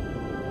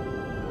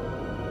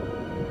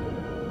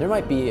 There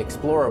might be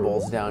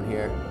explorables down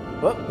here.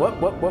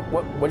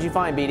 What'd you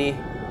find, BD?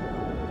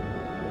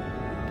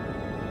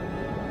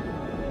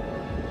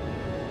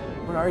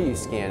 What are you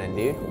scanning,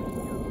 dude?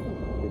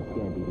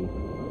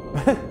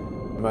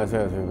 Good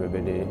scan,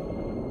 BD.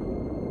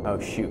 Oh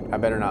shoot, I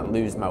better not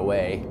lose my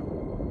way.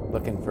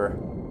 Looking for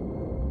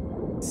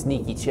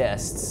sneaky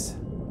chests.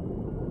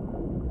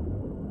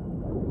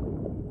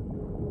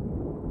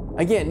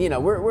 Again, you know,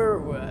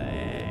 we're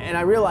and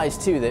I realize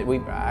too that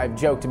I've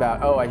joked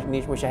about, oh,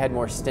 wish I had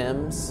more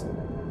stems,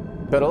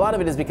 but a lot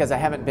of it is because I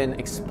haven't been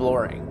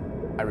exploring.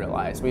 I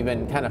realize we've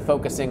been kind of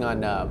focusing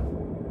on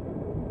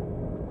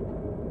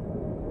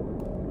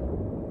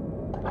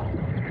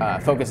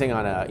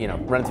you know,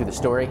 running through the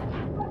story.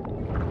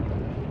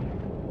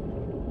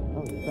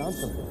 Oh, you found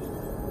something.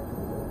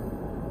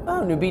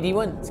 Oh, new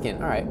BD1 skin.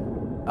 All right.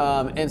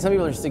 And some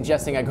people are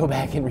suggesting I go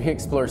back and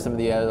re-explore some of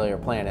the earlier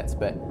planets,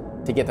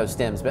 but to get those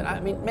stems. But I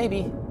mean,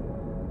 maybe,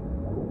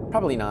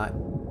 probably not.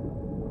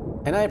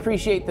 And I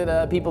appreciate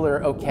that people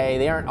are okay.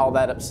 They aren't all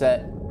that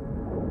upset.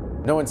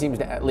 No one seems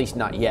to, at least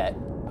not yet.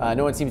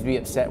 No one seems to be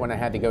upset when I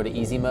had to go to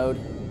easy mode.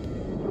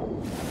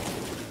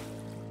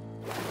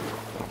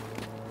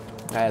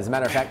 As a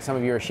matter of fact, some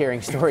of you are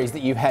sharing stories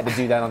that you've had to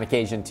do that on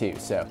occasion too.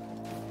 So,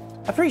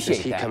 appreciate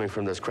that. There's heat coming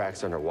from those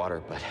cracks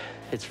underwater, but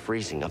it's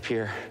freezing up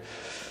here.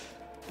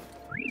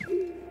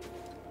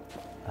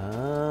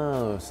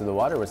 Oh, so the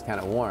water was kind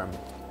of warm.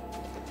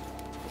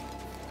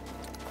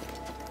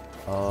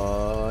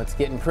 Oh, it's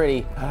getting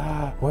pretty.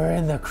 We're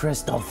in the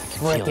crystal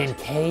frickin'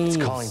 caves.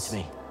 It's calling to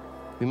me.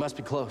 We must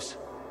be close.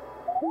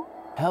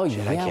 Hell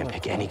yeah. I can't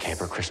pick any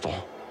kyber crystal.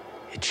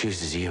 It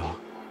chooses you.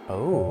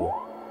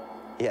 Oh.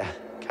 Yeah,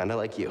 kind of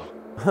like you.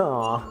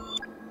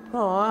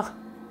 Aw.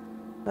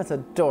 That's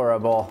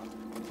adorable.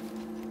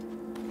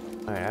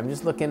 All right, I'm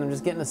just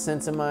getting a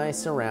sense of my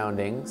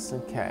surroundings.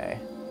 Okay.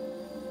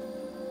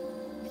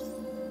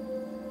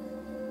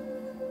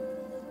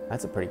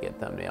 That's a pretty good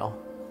thumbnail.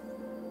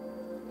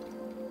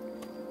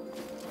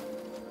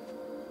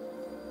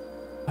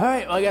 All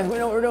right, well, I guess we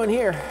know what we're doing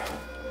here.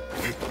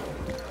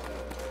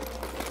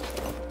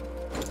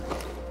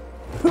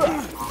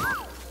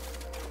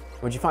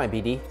 What'd you find,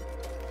 BD?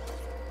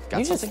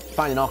 You're just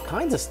finding all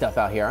kinds of stuff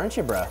out here, aren't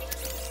you, bro?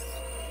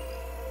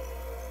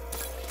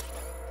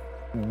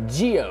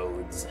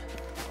 Geodes.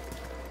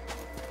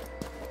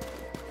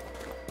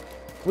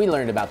 We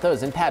learned about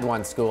those in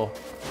Padawan school.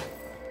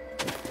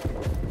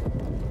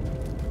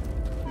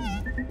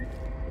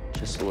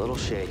 Just a little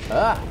shake.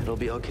 It'll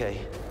be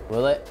okay.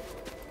 Will it?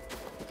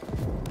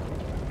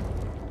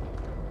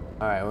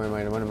 All right,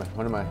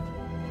 what am I?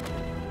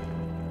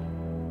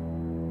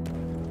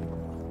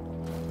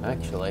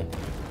 Actually,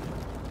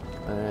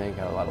 I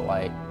got a lot of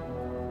light.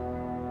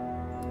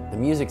 The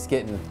music's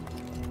getting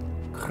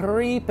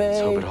creepy. Let's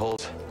hope it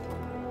holds.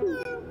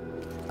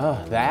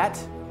 Oh, that?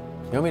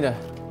 You want me to?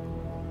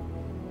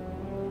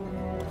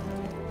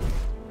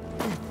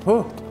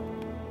 Whew.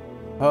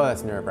 Oh,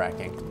 that's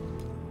nerve-wracking.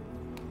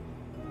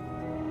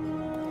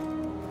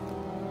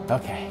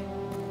 Okay.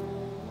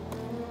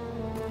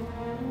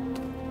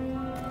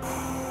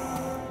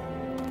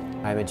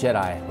 I'm a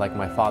Jedi, like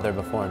my father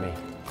before me.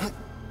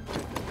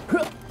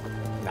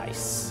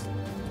 Nice.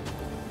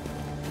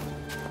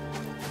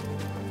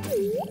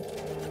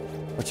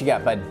 What you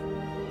got, bud?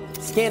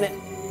 Scan it.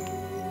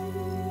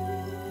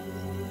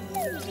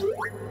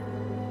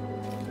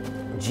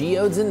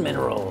 Geodes and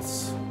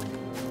minerals.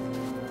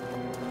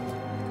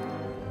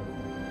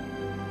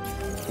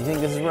 You think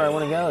this is where I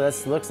want to go?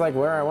 This looks like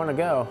where I want to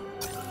go.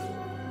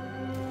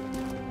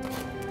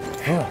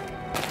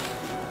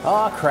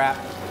 Oh, crap.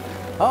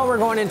 Oh, we're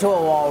going into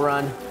a wall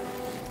run.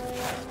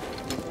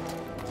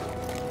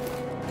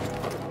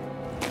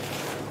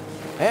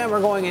 And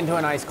we're going into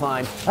an ice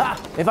climb. Ah,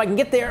 if I can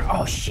get there.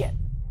 Oh, shit.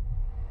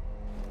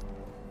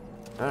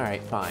 All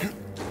right, fine.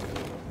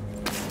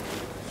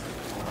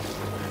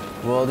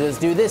 We'll just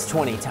do this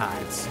 20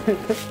 times.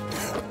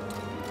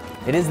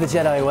 It is the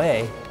Jedi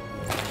way.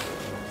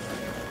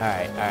 All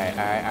right, all right,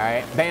 all right, all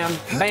right. Bam,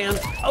 bam.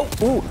 Oh,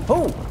 ooh,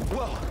 oh.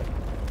 Whoa.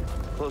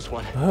 Close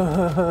one.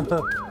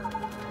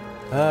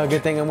 Oh,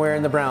 good thing I'm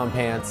wearing the brown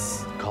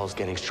pants. Call's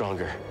getting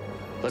stronger.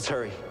 Let's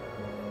hurry.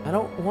 I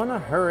don't want to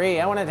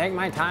hurry. I want to take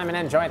my time and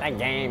enjoy the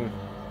game.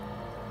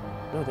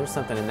 Oh, there's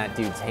something in that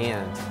dude's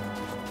hand.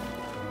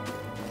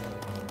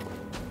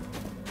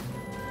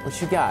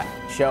 What you got?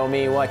 Show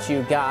me what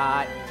you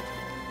got.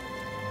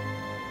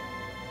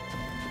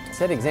 It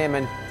said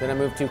examine. Did I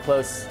move too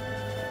close?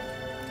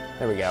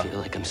 There we go. I feel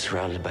like I'm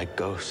surrounded by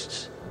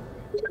ghosts.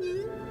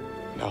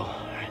 No,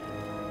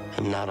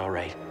 I'm not all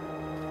right.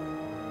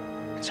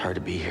 It's hard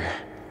to be here.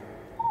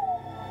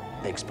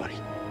 Thanks, buddy.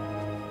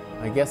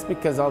 I guess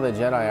because all the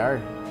Jedi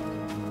are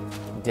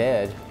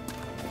dead.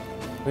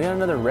 We got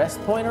another rest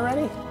point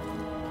already?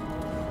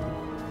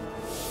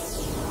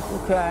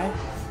 Okay.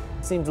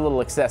 Seems a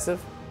little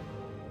excessive.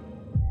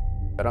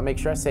 But I'll make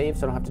sure I save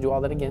so I don't have to do all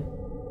that again.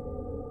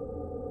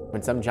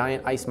 When some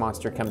giant ice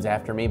monster comes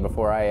after me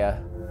before I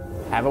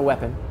have a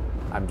weapon,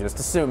 I'm just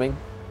assuming.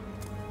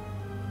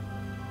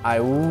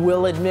 I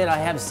will admit I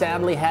have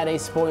sadly had a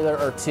spoiler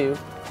or two,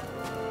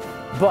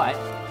 but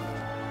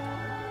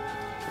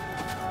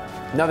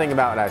nothing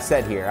about what I've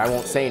said here. I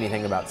won't say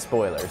anything about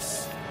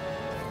spoilers.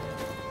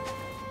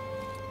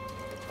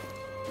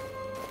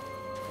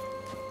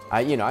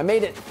 You know, I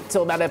made it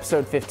till about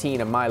episode 15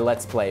 of my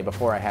Let's Play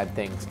before I had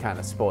things kind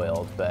of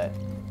spoiled, but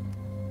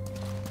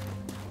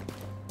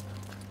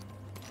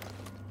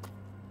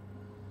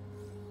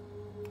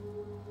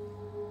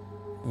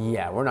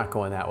yeah, we're not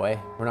going that way.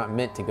 We're not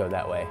meant to go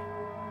that way.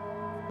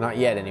 Not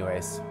yet,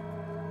 anyways.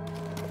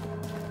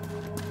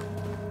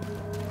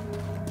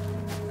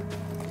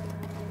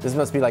 This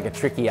must be like a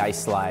tricky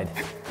ice slide.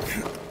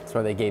 That's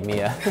why they gave me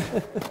a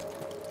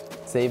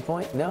save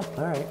point? No?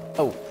 All right.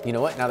 Oh, you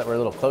know what? Now that we're a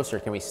little closer,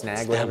 can we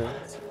snag whatever it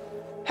is?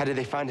 How did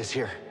they find us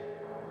here?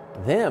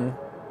 Them?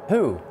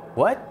 Who?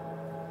 What?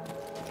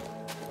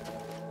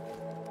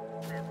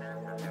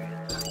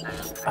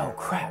 Oh,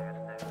 crap.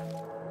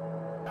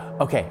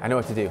 Okay, I know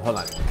what to do. Hold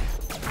on.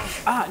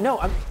 Ah, no,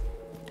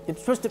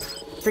 it's supposed to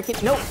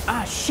freaking, no.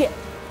 Ah, shit.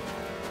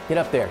 Get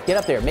up there. Get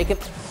up there. Make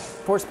it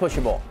force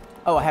pushable.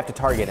 Oh, I have to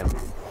target him.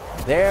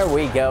 There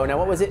we go. Now,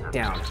 what was it?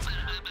 Down.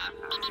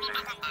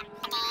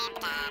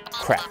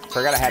 Crap.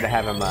 Forgot I had to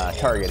have him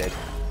targeted.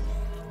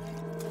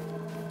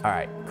 All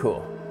right,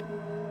 cool.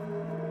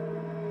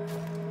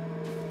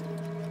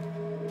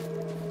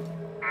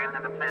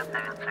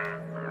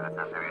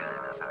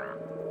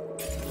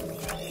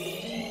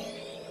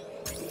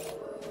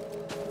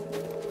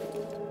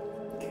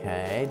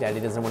 Okay, Daddy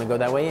doesn't want to go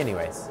that way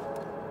anyways.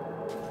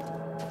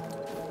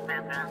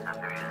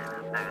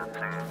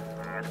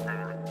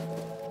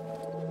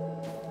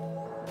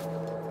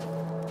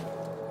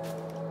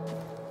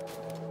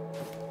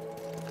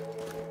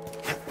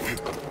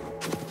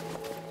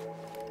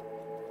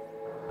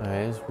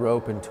 Alright, just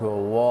rope into a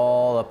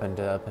wall, up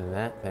into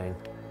that thing.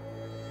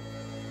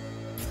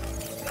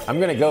 I'm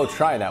gonna go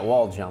try that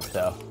wall jump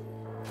though.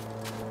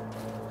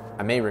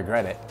 I may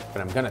regret it,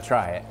 but I'm gonna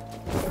try it.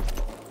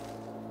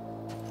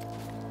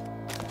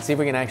 See if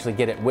we can actually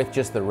get it with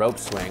just the rope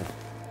swing.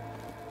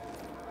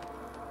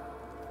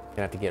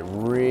 Gonna have to get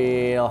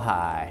real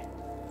high.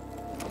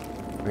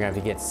 We're gonna have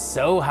to get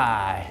so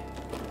high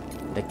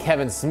that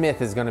Kevin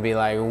Smith is gonna be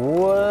like,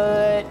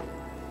 what?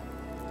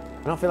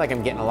 I don't feel like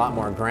I'm getting a lot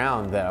more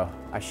ground though.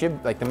 I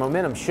should, like the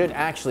momentum should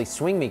actually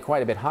swing me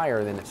quite a bit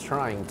higher than it's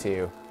trying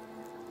to.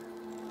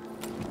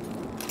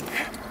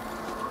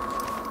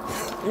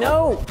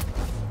 No!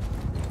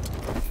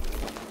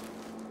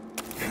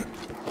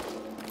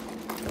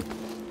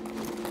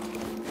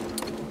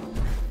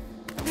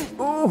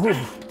 Ooh.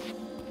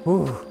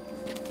 Ooh.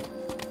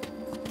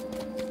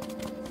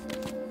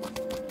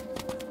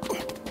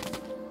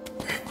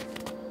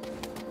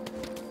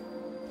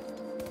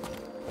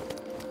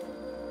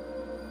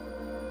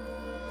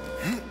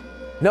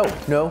 No,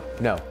 no,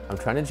 no. I'm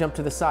trying to jump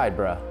to the side,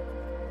 bruh.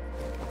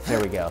 There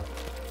we go.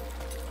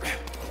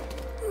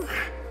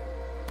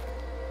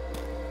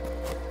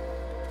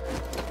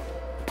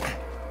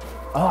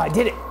 Oh, I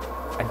did it.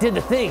 I did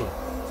the thing.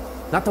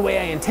 Not the way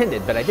I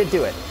intended, but I did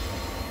do it.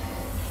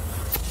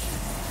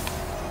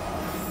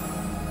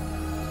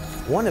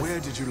 One of Where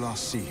did you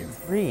last see him?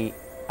 3.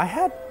 I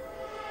had...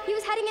 He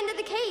was heading into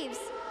the caves.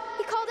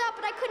 He called out,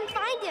 but I couldn't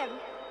find him.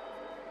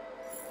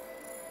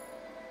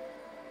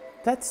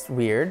 That's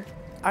weird.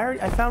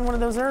 I found one of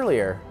those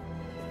earlier.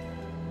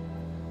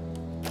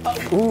 Oh,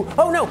 ooh,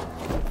 oh no!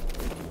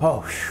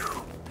 Oh,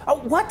 phew. Oh,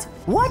 what?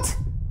 What?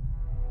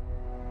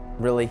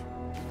 Really?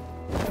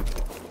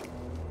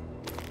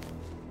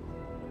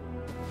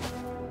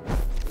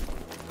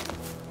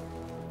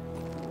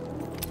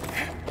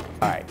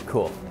 All right,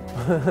 cool.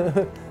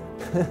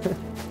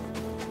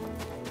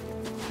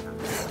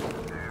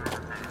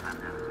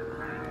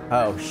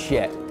 Oh,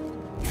 shit.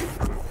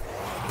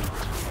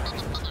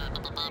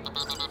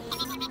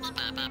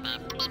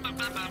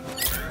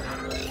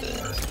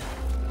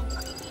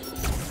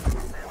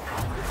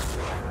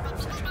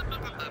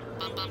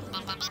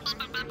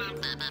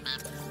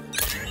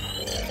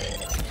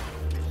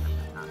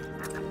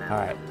 All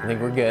right, I think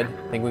we're good.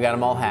 I think we got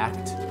them all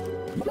hacked.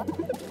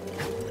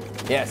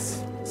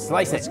 Yes,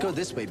 slice it. Let's go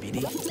this way,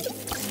 BD.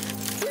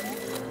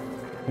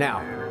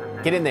 Now,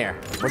 get in there.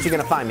 What you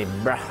gonna find me,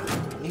 bruh?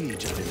 I knew you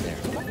jumped in there.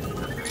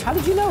 How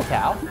did you know,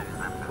 Cal?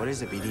 What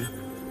is it, BD?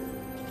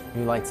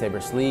 New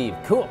lightsaber sleeve,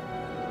 cool.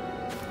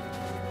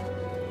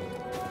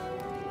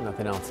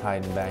 Nothing else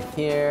hiding back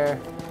here.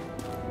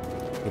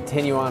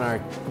 Continue on our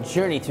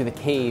journey through the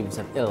caves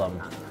of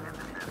Ilum.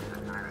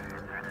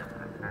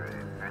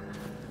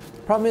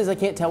 Problem is I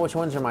can't tell which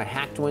ones are my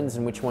hacked ones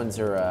and which ones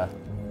are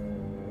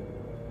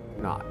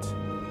not.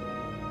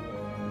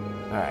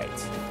 All right,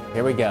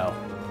 here we go.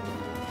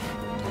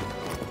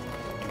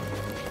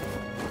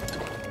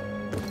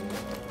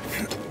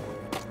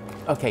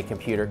 Okay,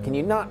 computer, can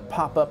you not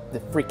pop up the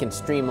freaking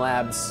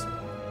Streamlabs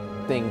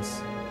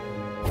things?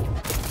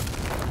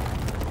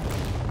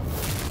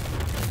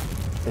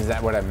 Is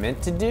that what I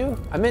meant to do?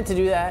 I meant to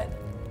do that.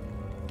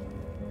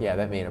 Yeah,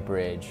 that made a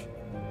bridge.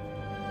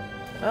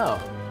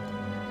 Oh.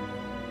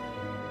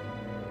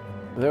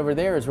 Over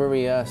there is where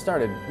we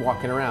started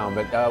walking around,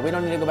 but we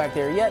don't need to go back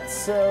there yet,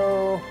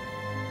 so...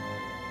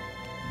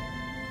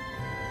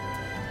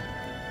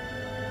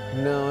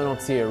 No, I don't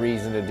see a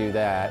reason to do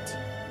that.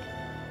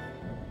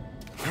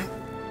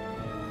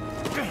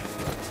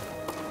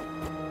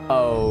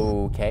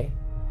 Okay.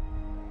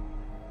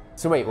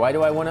 So wait, why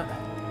do I want to...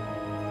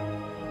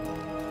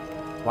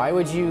 Why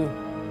would you...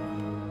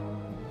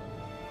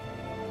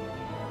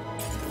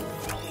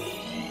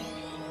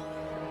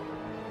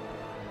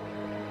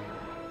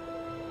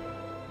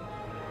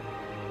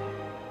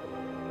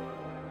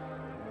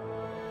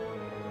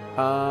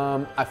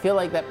 I feel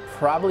like that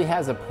probably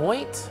has a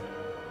point,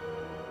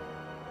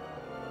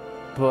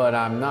 but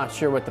I'm not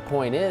sure what the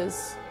point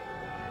is.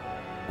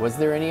 Was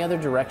there any other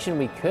direction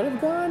we could have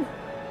gone?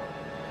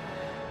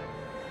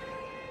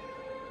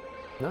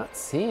 Not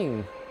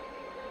seeing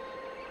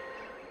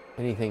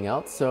anything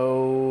else,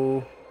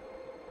 so...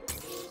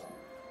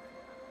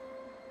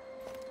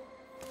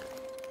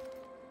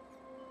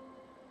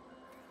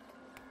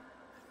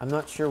 I'm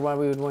not sure why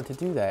we would want to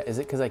do that. Is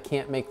it because I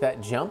can't make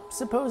that jump,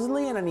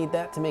 supposedly, and I need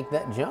that to make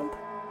that jump?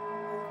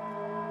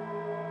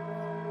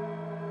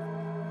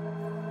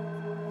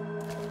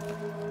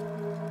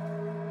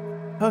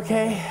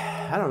 Okay,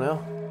 I don't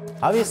know.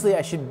 Obviously,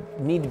 I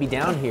should need to be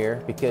down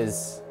here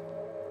because...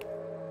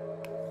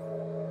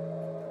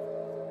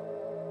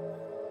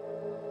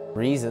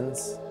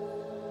 reasons.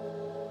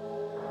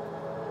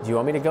 Do you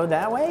want me to go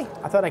that way?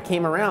 I thought I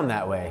came around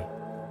that way.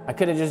 I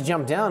could have just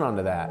jumped down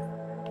onto that.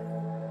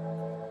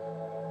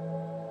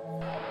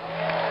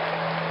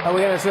 Oh,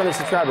 we got another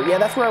subscriber. Yeah,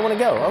 that's where I want to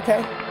go.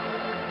 Okay.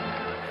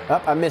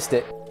 Oh, I missed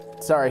it.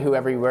 Sorry,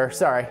 whoever you were.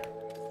 Sorry.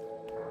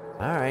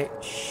 All right.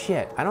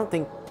 Shit. I don't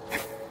think...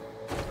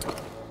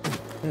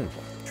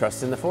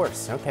 Trust in the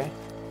Force. Okay.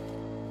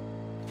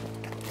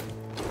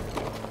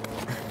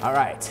 All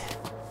right.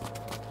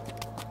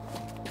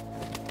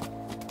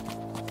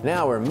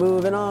 Now we're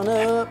moving on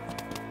up.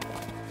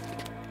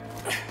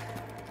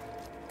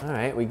 All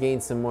right, we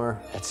gained some more.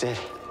 That's it.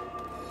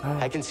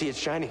 I can see it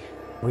shining.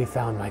 We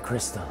found my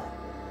crystal.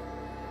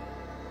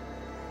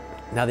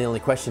 Now the only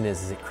question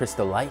is it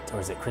Crystal Light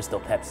or is it Crystal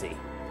Pepsi?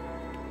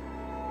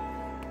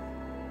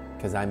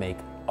 Because I make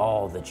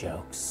all the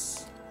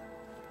jokes.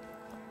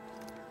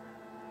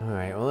 All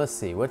right, well, let's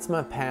see. What's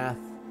my path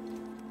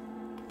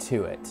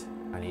to it?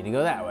 I need to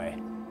go that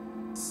way.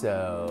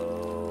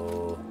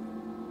 So...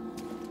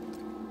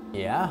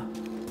 yeah.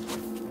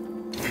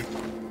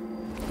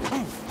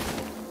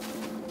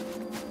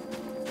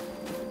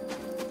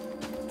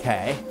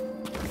 Okay.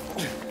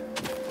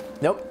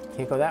 Nope,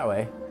 can't go that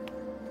way.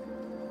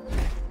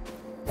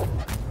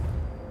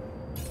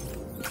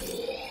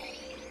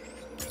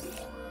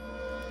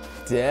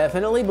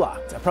 Definitely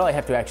blocked. I probably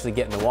have to actually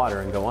get in the water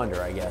and go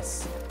under, I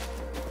guess.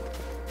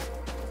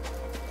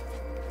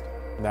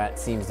 That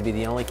seems to be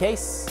the only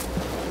case.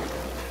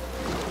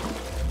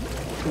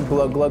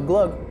 Glug, glug,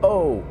 glug.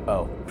 Oh,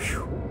 oh.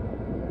 Whew.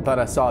 Thought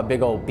I saw a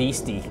big old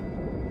beastie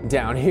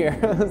down here.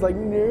 I was like,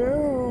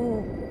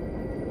 no.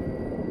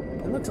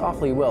 It looks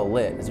awfully well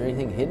lit. Is there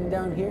anything hidden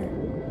down here?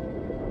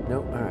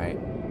 Nope, all right.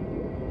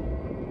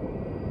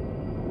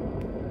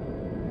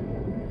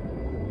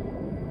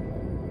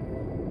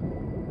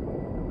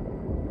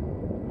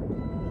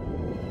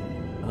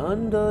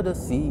 Under the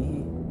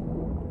sea.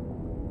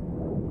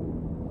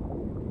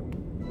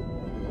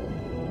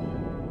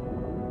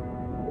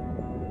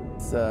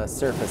 Let's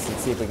surface and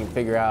see if we can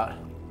figure out,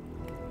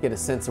 get a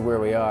sense of where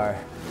we are.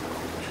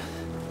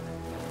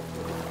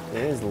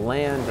 There is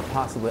land to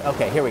possibly,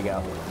 okay, here we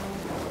go.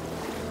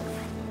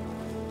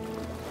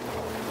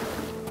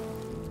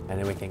 And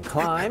then we can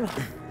climb.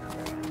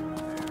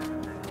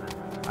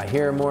 I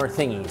hear more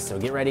thingies, so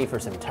get ready for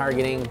some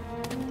targeting.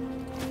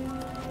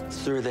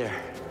 It's through there.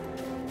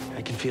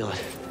 I can feel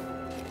it.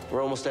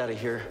 We're almost out of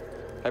here.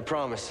 I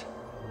promise.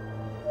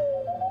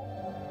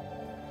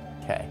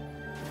 Okay.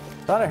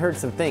 Thought I heard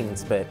some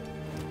things, but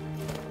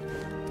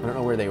I don't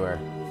know where they were.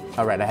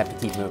 All right, I have to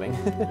keep moving.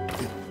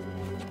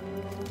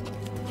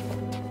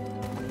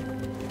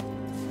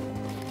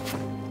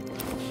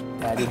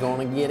 Daddy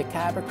gonna get a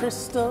kyber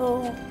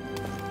crystal.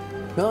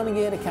 Gonna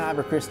get a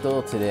kyber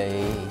crystal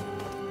today.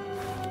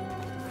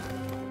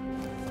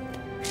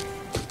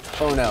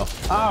 Oh no.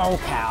 Oh,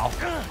 cow.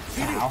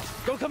 Cow.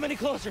 Don't come any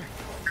closer.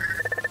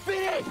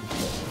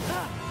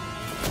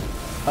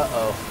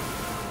 Uh-oh.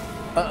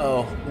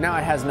 Uh-oh. Now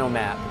it has no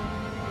map.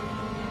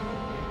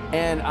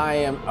 And I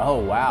am, oh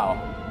wow.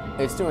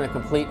 It's doing a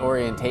complete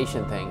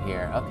orientation thing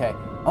here. Okay.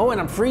 Oh,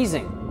 and I'm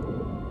freezing.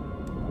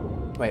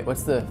 Wait,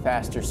 what's the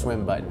faster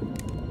swim button?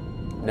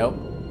 Nope.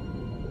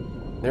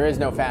 There is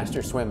no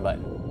faster swim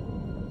button.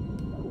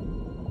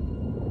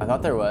 I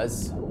thought there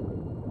was.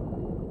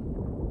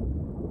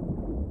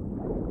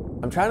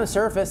 I'm trying to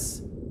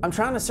surface. I'm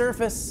trying to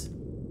surface.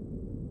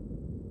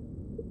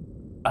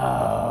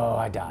 Oh,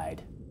 I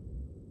died.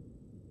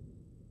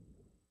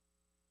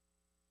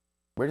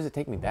 Where does it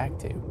take me back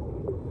to?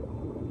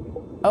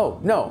 Oh,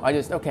 no, I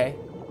just, okay.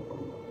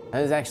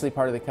 That is actually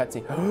part of the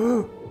cutscene.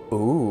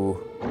 Ooh.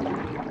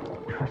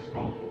 Trust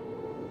me.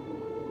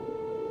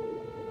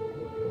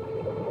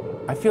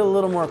 I feel a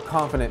little more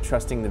confident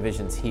trusting the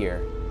visions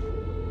here.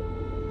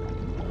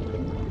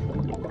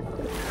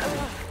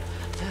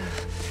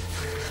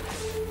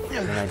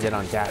 Than I did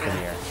on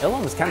Dathomir.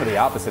 Ilum was kind of the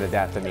opposite of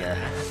Dathomir.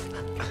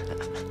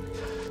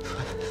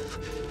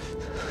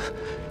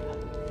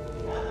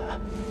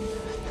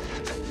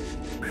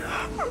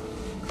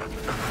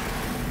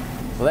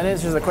 Well, that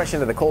answers the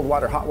question of the cold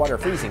water, hot water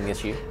freezing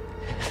issue.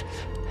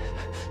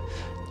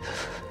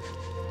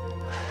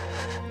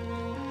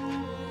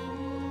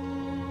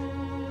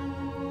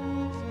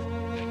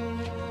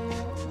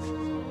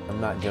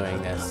 I'm not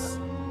doing this.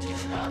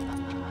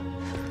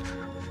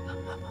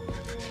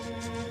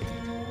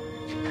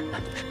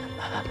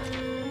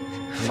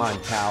 Come on,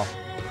 Cal.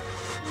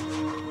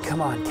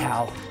 Come on,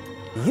 Cal.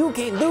 You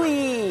can do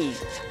it!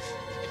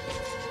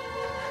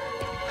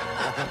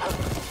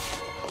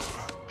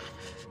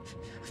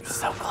 You're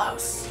so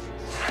close.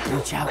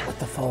 Reach out with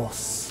the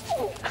force.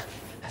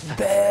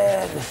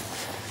 Ben!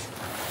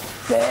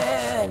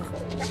 Ben!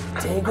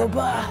 Take a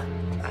bath.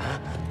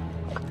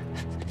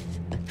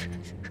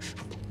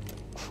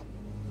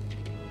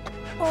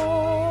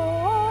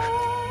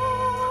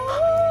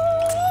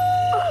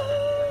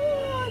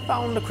 I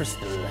found the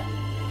crystal.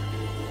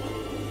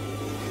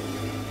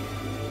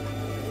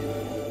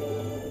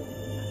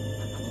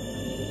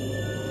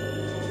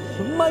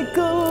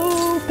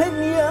 Michael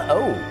Pena.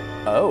 Oh.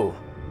 Oh.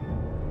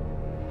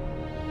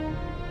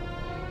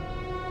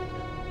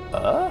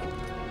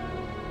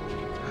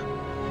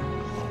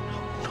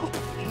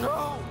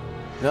 No.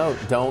 No,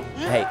 don't.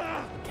 Hey,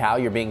 Cal,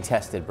 you're being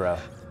tested, bro.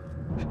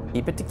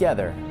 Keep it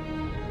together.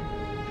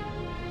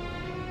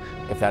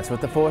 If that's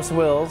what the Force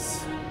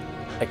wills,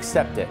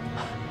 accept it.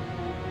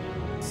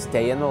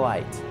 Stay in the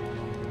light.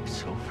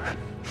 It's over.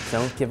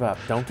 Don't give up.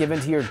 Don't give in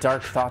to your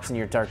dark thoughts and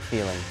your dark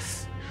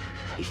feelings.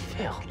 I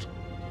failed.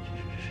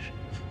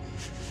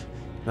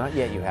 Not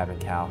yet, you haven't,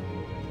 Cal.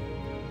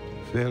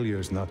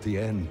 Failure's not the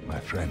end, my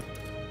friend.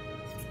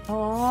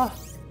 Aww.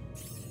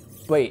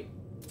 Wait.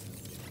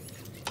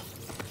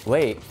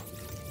 Wait.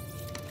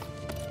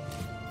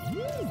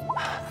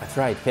 That's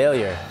right,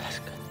 failure.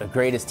 The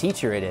greatest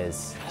teacher it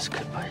is. That's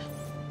good, buddy.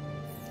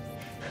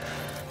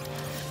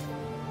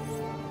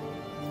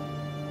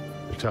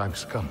 The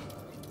time's come.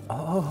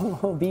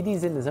 Oh,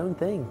 BD's in his own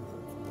thing.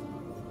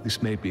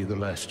 This may be the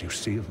last you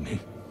see of me.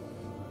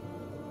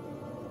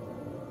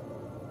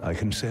 I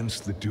can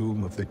sense the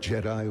doom of the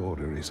Jedi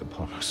Order is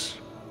upon us.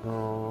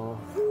 Oh.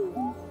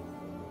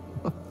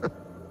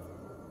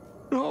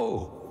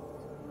 No!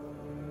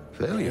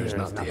 Failure is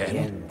not the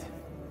end.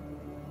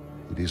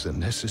 It is a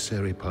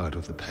necessary part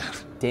of the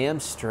path. Damn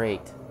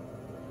straight.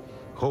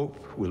 Hope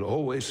will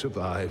always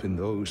survive in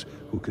those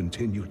who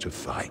continue to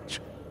fight.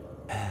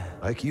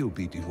 Like you,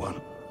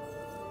 BD1.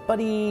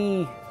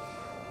 Buddy.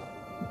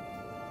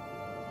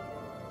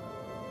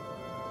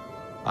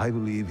 I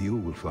believe you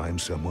will find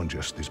someone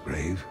just as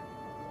brave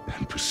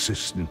and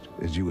persistent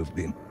as you have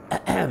been.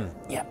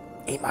 Yeah,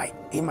 he might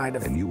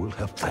have. And you will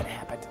help them. That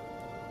happened.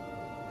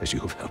 As you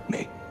have helped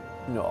me.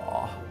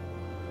 No.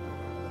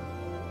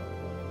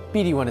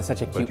 BD1 is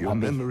such a cute But your puppy.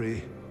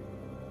 memory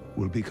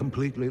will be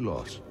completely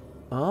lost.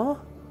 Huh?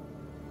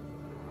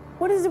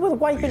 What is it with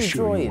wiping Are you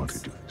sure droids? you want to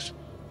do this?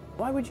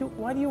 Why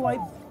do you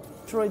wipe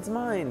droids'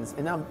 minds?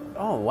 And now,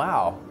 oh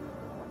wow.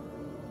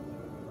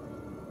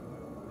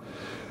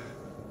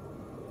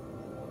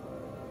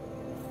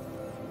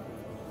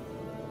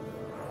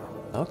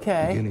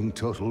 Okay. Beginning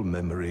total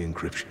memory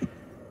encryption.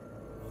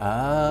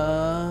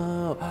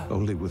 Oh.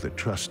 Only with a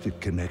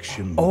trusted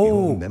connection will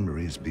your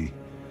memories be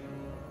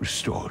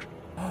restored.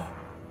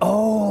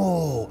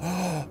 Oh.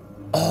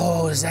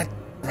 Oh, is that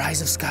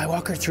Rise of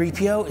Skywalker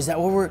 3PO? Is that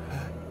what we're...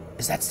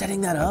 Is that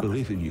setting that up? I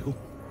believe in you.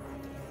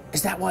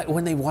 Is that why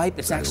when they wipe,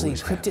 it's actually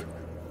encrypted?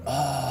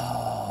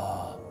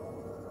 Oh.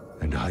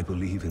 And I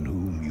believe in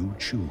whom you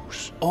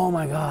choose. Oh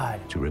my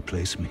God. To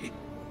replace me.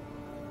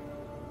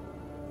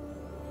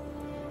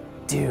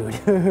 Dude.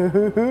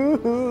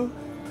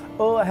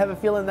 Oh, I have a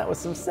feeling that was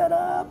some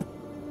setup.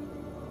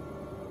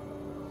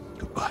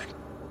 Goodbye.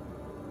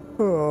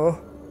 Oh.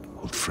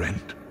 Old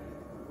friend.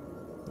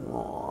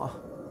 Aw.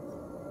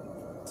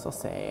 So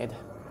sad.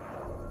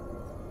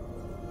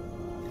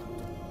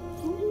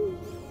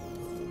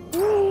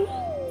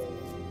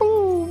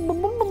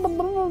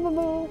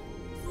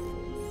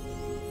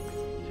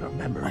 Your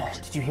memories.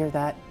 Oh, did you hear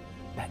that?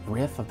 That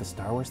riff of the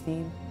Star Wars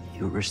theme?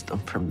 You risked them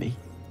for me.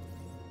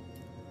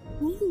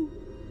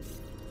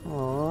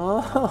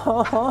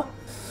 Aww.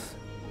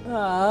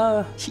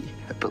 I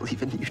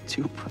believe in you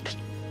too, buddy.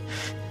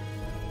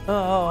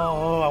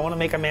 Oh, I want to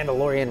make a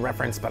Mandalorian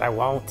reference, but I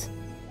won't.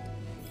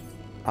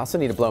 I also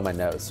need to blow my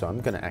nose, so I'm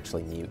going to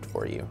actually mute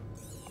for you.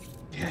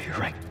 Yeah, you're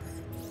right.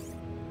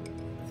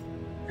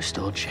 There's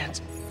still a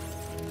chance.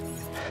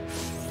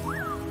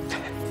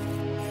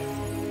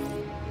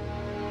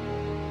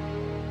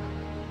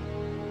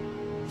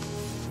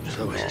 There's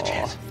always a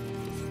chance.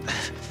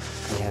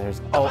 Yeah,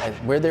 there's... Oh, and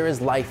where there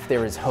is life,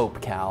 there is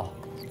hope, Cal.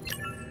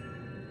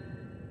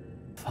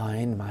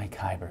 Find my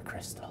Kyber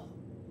crystal.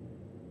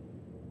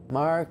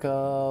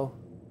 Marco.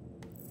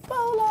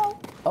 Polo.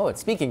 Oh,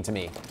 it's speaking to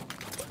me.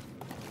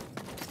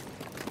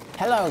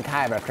 Hello,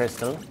 Kyber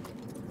crystal.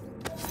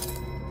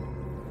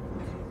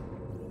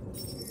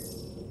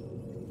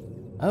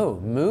 Oh,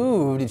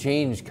 move to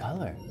change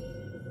color.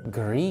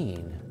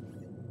 Green.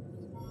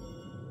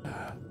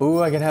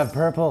 Ooh, I can have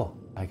purple.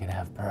 I can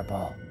have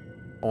purple.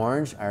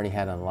 Orange, I already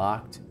had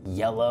unlocked.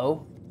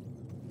 Yellow.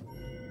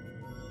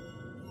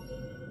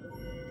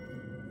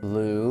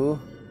 Blue.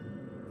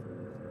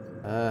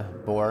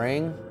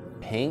 Boring.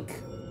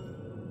 Pink.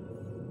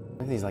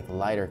 Look at these like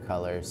lighter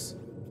colors.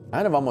 I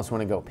kind of almost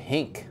want to go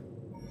pink.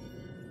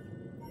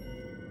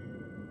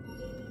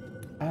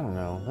 I don't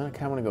know. I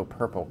kind of want to go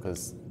purple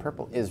because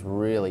purple is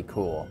really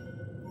cool.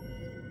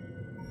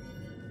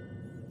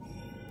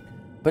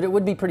 But it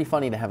would be pretty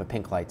funny to have a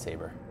pink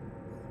lightsaber.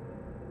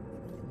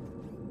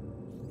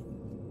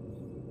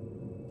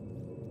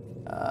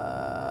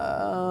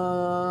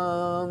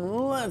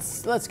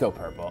 Let's go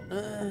purple. Do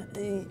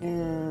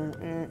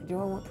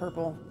I want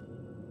purple?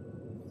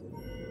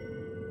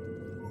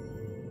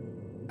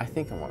 I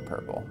think I want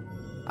purple.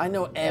 I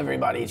know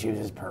everybody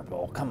chooses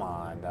purple. Come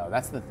on, though.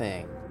 That's the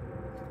thing.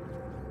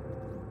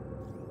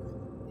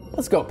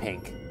 Let's go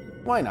pink.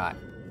 Why not?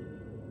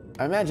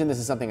 I imagine this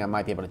is something I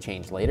might be able to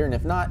change later, and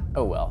if not,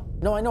 oh well.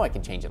 No, I know I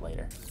can change it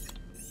later.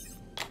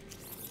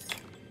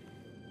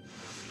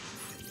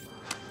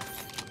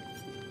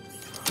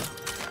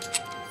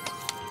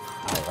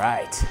 All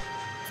right.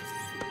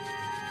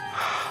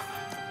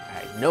 All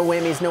right, no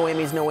whammies, no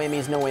whammies, no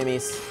whammies, no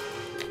whammies.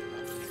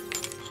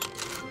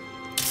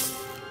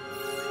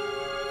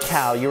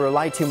 Cal, you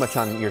rely too much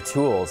on your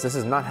tools. This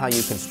is not how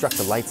you construct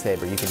a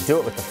lightsaber. You can do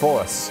it with the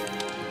Force.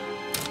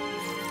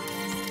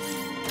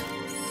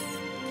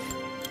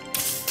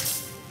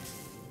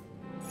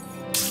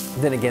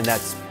 Then again,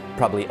 that's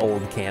probably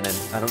old canon.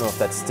 I don't know if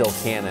that's still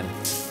canon.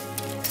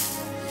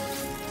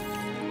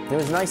 It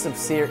was nice of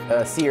Seer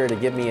to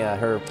give me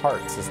her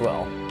parts as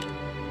well.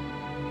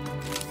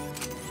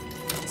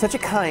 Such a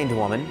kind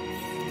woman.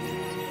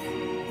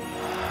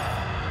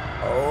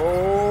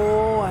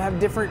 Oh, I have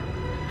different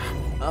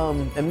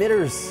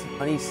emitters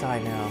on each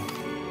side now.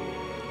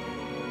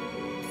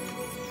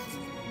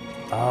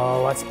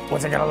 Oh,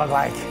 what's it gonna look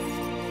like?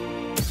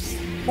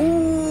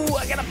 Ooh,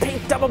 I got a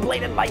pink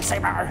double-bladed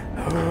lightsaber.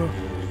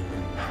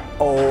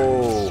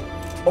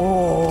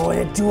 Oh,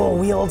 it dual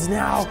wields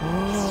now.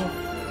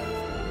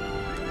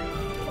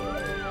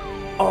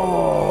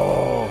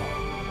 Oh.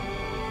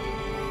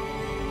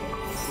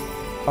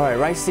 All right,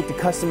 right stick to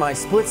customize.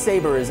 Split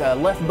saber is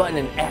left button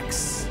and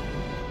X.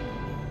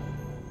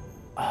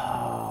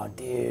 Oh,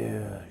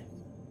 dude.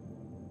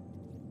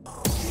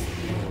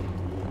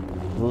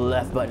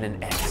 Left button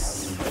and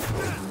X.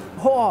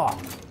 Oh.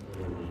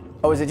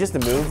 Oh, is it just a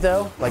move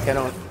though? Like I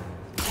don't...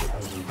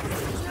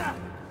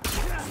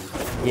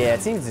 Yeah,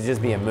 it seems to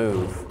just be a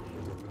move.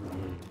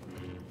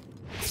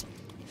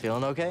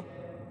 Feeling okay?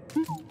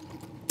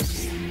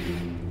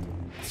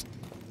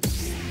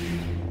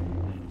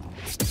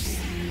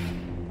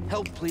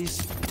 Help,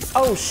 please.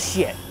 Oh,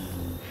 shit.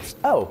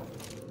 Oh.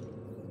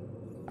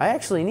 I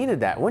actually needed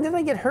that. When did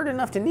I get hurt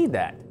enough to need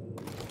that?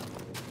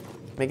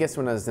 I guess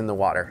when I was in the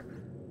water.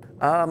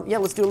 Yeah,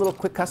 let's do a little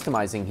quick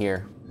customizing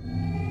here.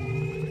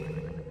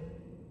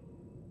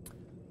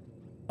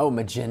 Oh,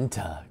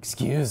 magenta.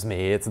 Excuse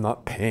me, it's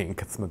not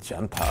pink, it's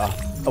magenta.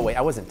 Oh wait,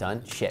 I wasn't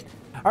done. Shit.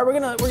 All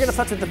right, we're gonna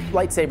futz with the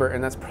lightsaber,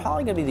 and that's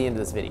probably gonna be the end of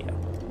this video,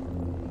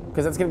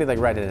 because that's gonna be like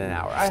right at an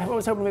hour. I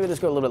was hoping maybe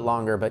just go a little bit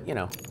longer, but you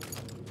know,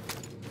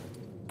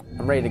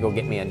 I'm ready to go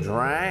get me a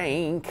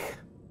drink.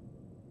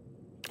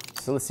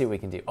 So let's see what we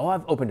can do. Oh,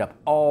 I've opened up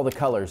all the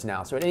colors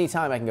now, so at any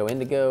time I can go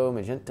indigo,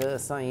 magenta,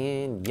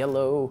 cyan,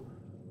 yellow.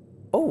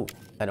 Oh,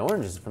 that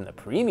orange is from the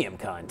premium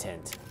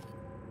content.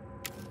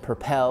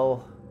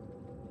 Purple.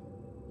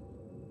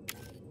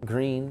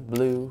 Green,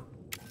 blue.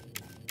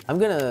 I'm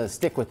gonna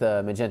stick with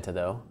magenta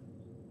though.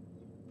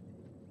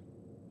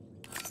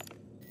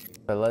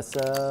 But let's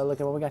look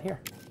at what we got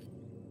here.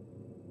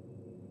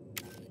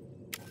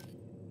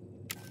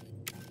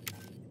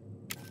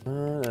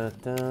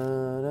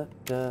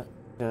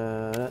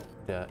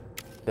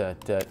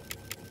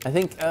 I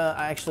think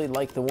I actually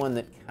like the one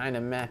that kind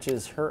of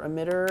matches her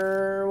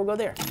emitter. We'll go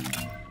there.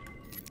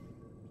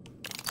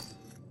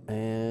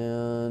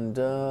 And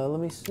let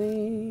me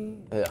see.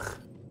 Ugh.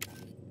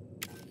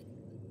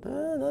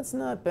 That's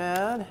not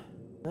bad.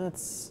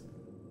 That's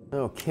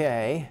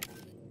okay.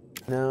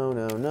 No,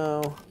 no,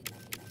 no.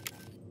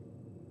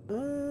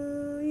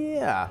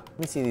 Yeah. Let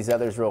me see these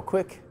others real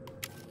quick.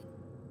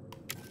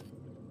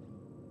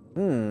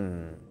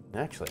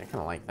 Actually, I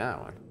kind of like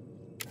that one.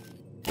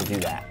 We'll do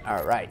that.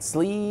 All right,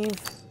 sleeve.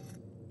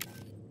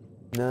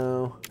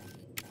 No.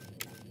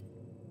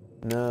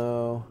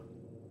 No.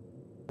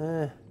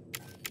 Nah.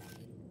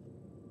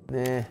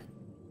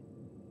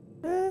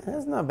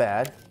 That's not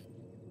bad.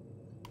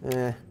 All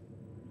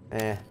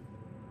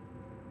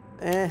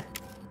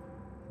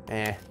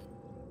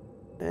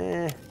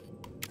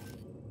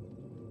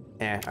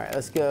right,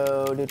 let's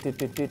go.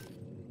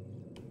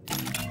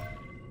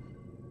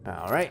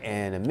 All right,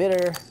 and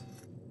emitter.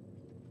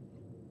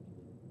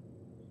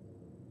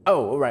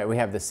 Oh, right, we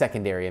have the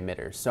secondary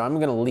emitters. So I'm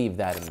gonna leave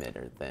that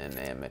emitter then.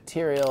 And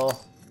material.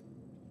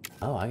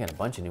 Oh, I got a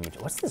bunch of new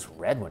material. What's this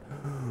red one?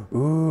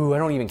 Ooh, I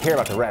don't even care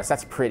about the rest.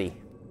 That's pretty.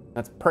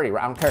 That's pretty.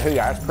 I don't care who you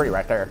are. That's pretty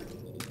right there.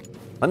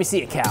 Let me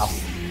see it, Cal.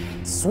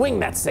 Swing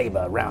that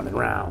saber round and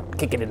round.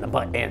 Kick it in the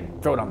butt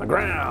and throw it on the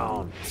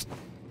ground.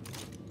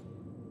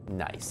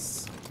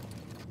 Nice.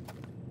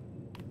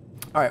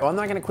 All right, well, I'm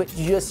not gonna quit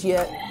just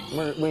yet.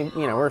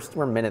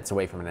 We're minutes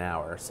away from an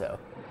hour, so.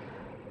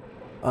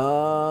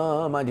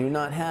 I do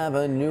not have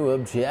a new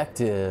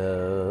objective,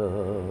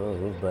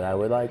 but I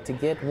would like to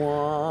get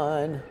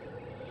one.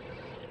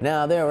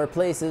 Now, there are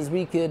places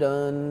we could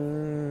undo,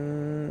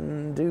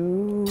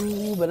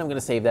 but I'm gonna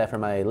save that for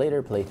my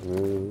later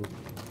playthrough.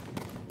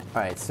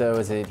 All right, so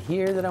is it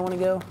here that I wanna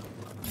go?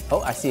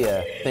 Oh, I see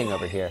a thing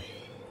over here.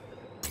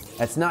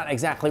 That's not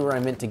exactly where I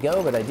meant to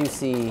go, but I do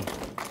see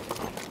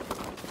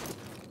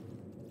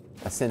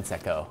a sense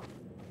echo.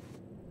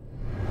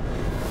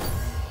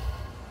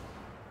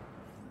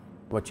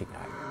 What you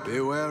got? Be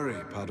wary,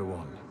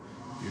 Padawan.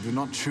 You do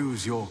not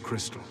choose your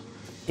crystal.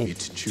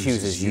 It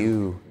chooses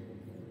you.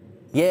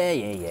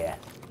 Yeah.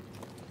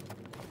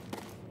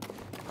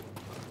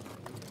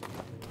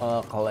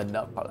 All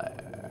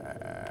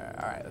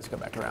right, let's go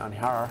back around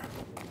here.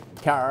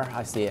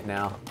 I see it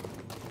now.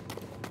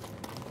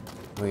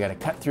 We gotta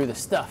cut through the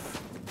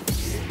stuff.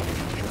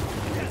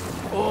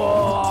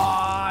 Oh,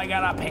 I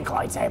got a pink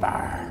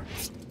lightsaber.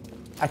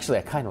 Actually,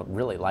 I kind of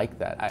really like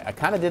that. I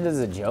kind of did it as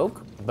a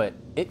joke, but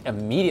it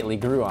immediately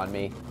grew on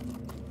me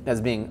as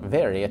being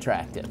very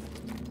attractive.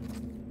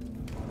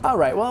 All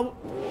right, well,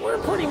 we're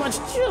pretty much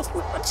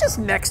just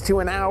next to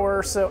an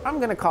hour, so I'm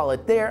gonna call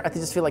it there. I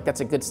just feel like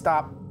that's a good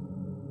stop.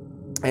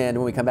 And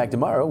when we come back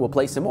tomorrow, we'll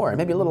play some more,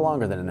 maybe a little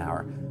longer than an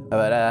hour.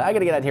 But I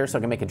gotta get out of here so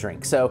I can make a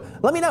drink. So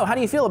let me know, how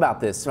do you feel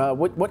about this?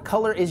 What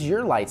color is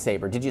your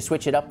lightsaber? Did you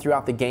switch it up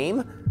throughout the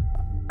game?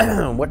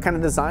 What kind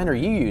of design are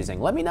you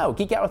using? Let me know.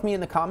 Geek out with me in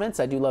the comments.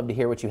 I do love to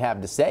hear what you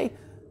have to say.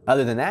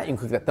 Other than that, you can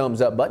click that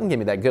thumbs up button. Give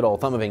me that good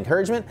old thumb of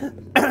encouragement.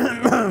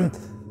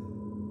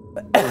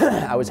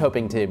 I was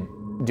hoping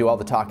to do all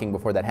the talking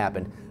before that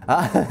happened.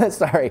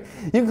 Sorry.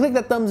 You can click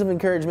that thumbs of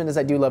encouragement, as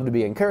I do love to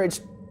be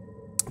encouraged.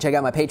 Check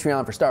out my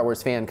Patreon for Star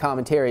Wars fan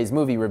commentaries,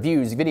 movie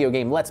reviews, video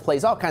game Let's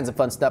Plays, all kinds of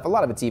fun stuff. A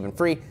lot of it's even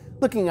free.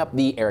 Looking up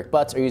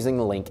TheEricButts or using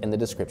the link in the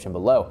description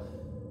below.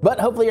 But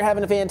hopefully you're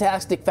having a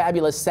fantastic,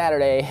 fabulous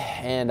Saturday,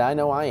 and I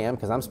know I am,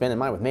 because I'm spending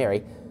mine with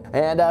Mary.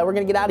 And we're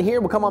going to get out of here.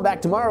 We'll come on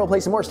back tomorrow. We'll play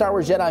some more Star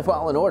Wars Jedi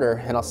Fallen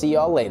Order, and I'll see you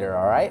all later,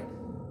 all right?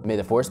 May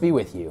the Force be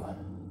with you,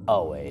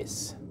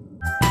 always.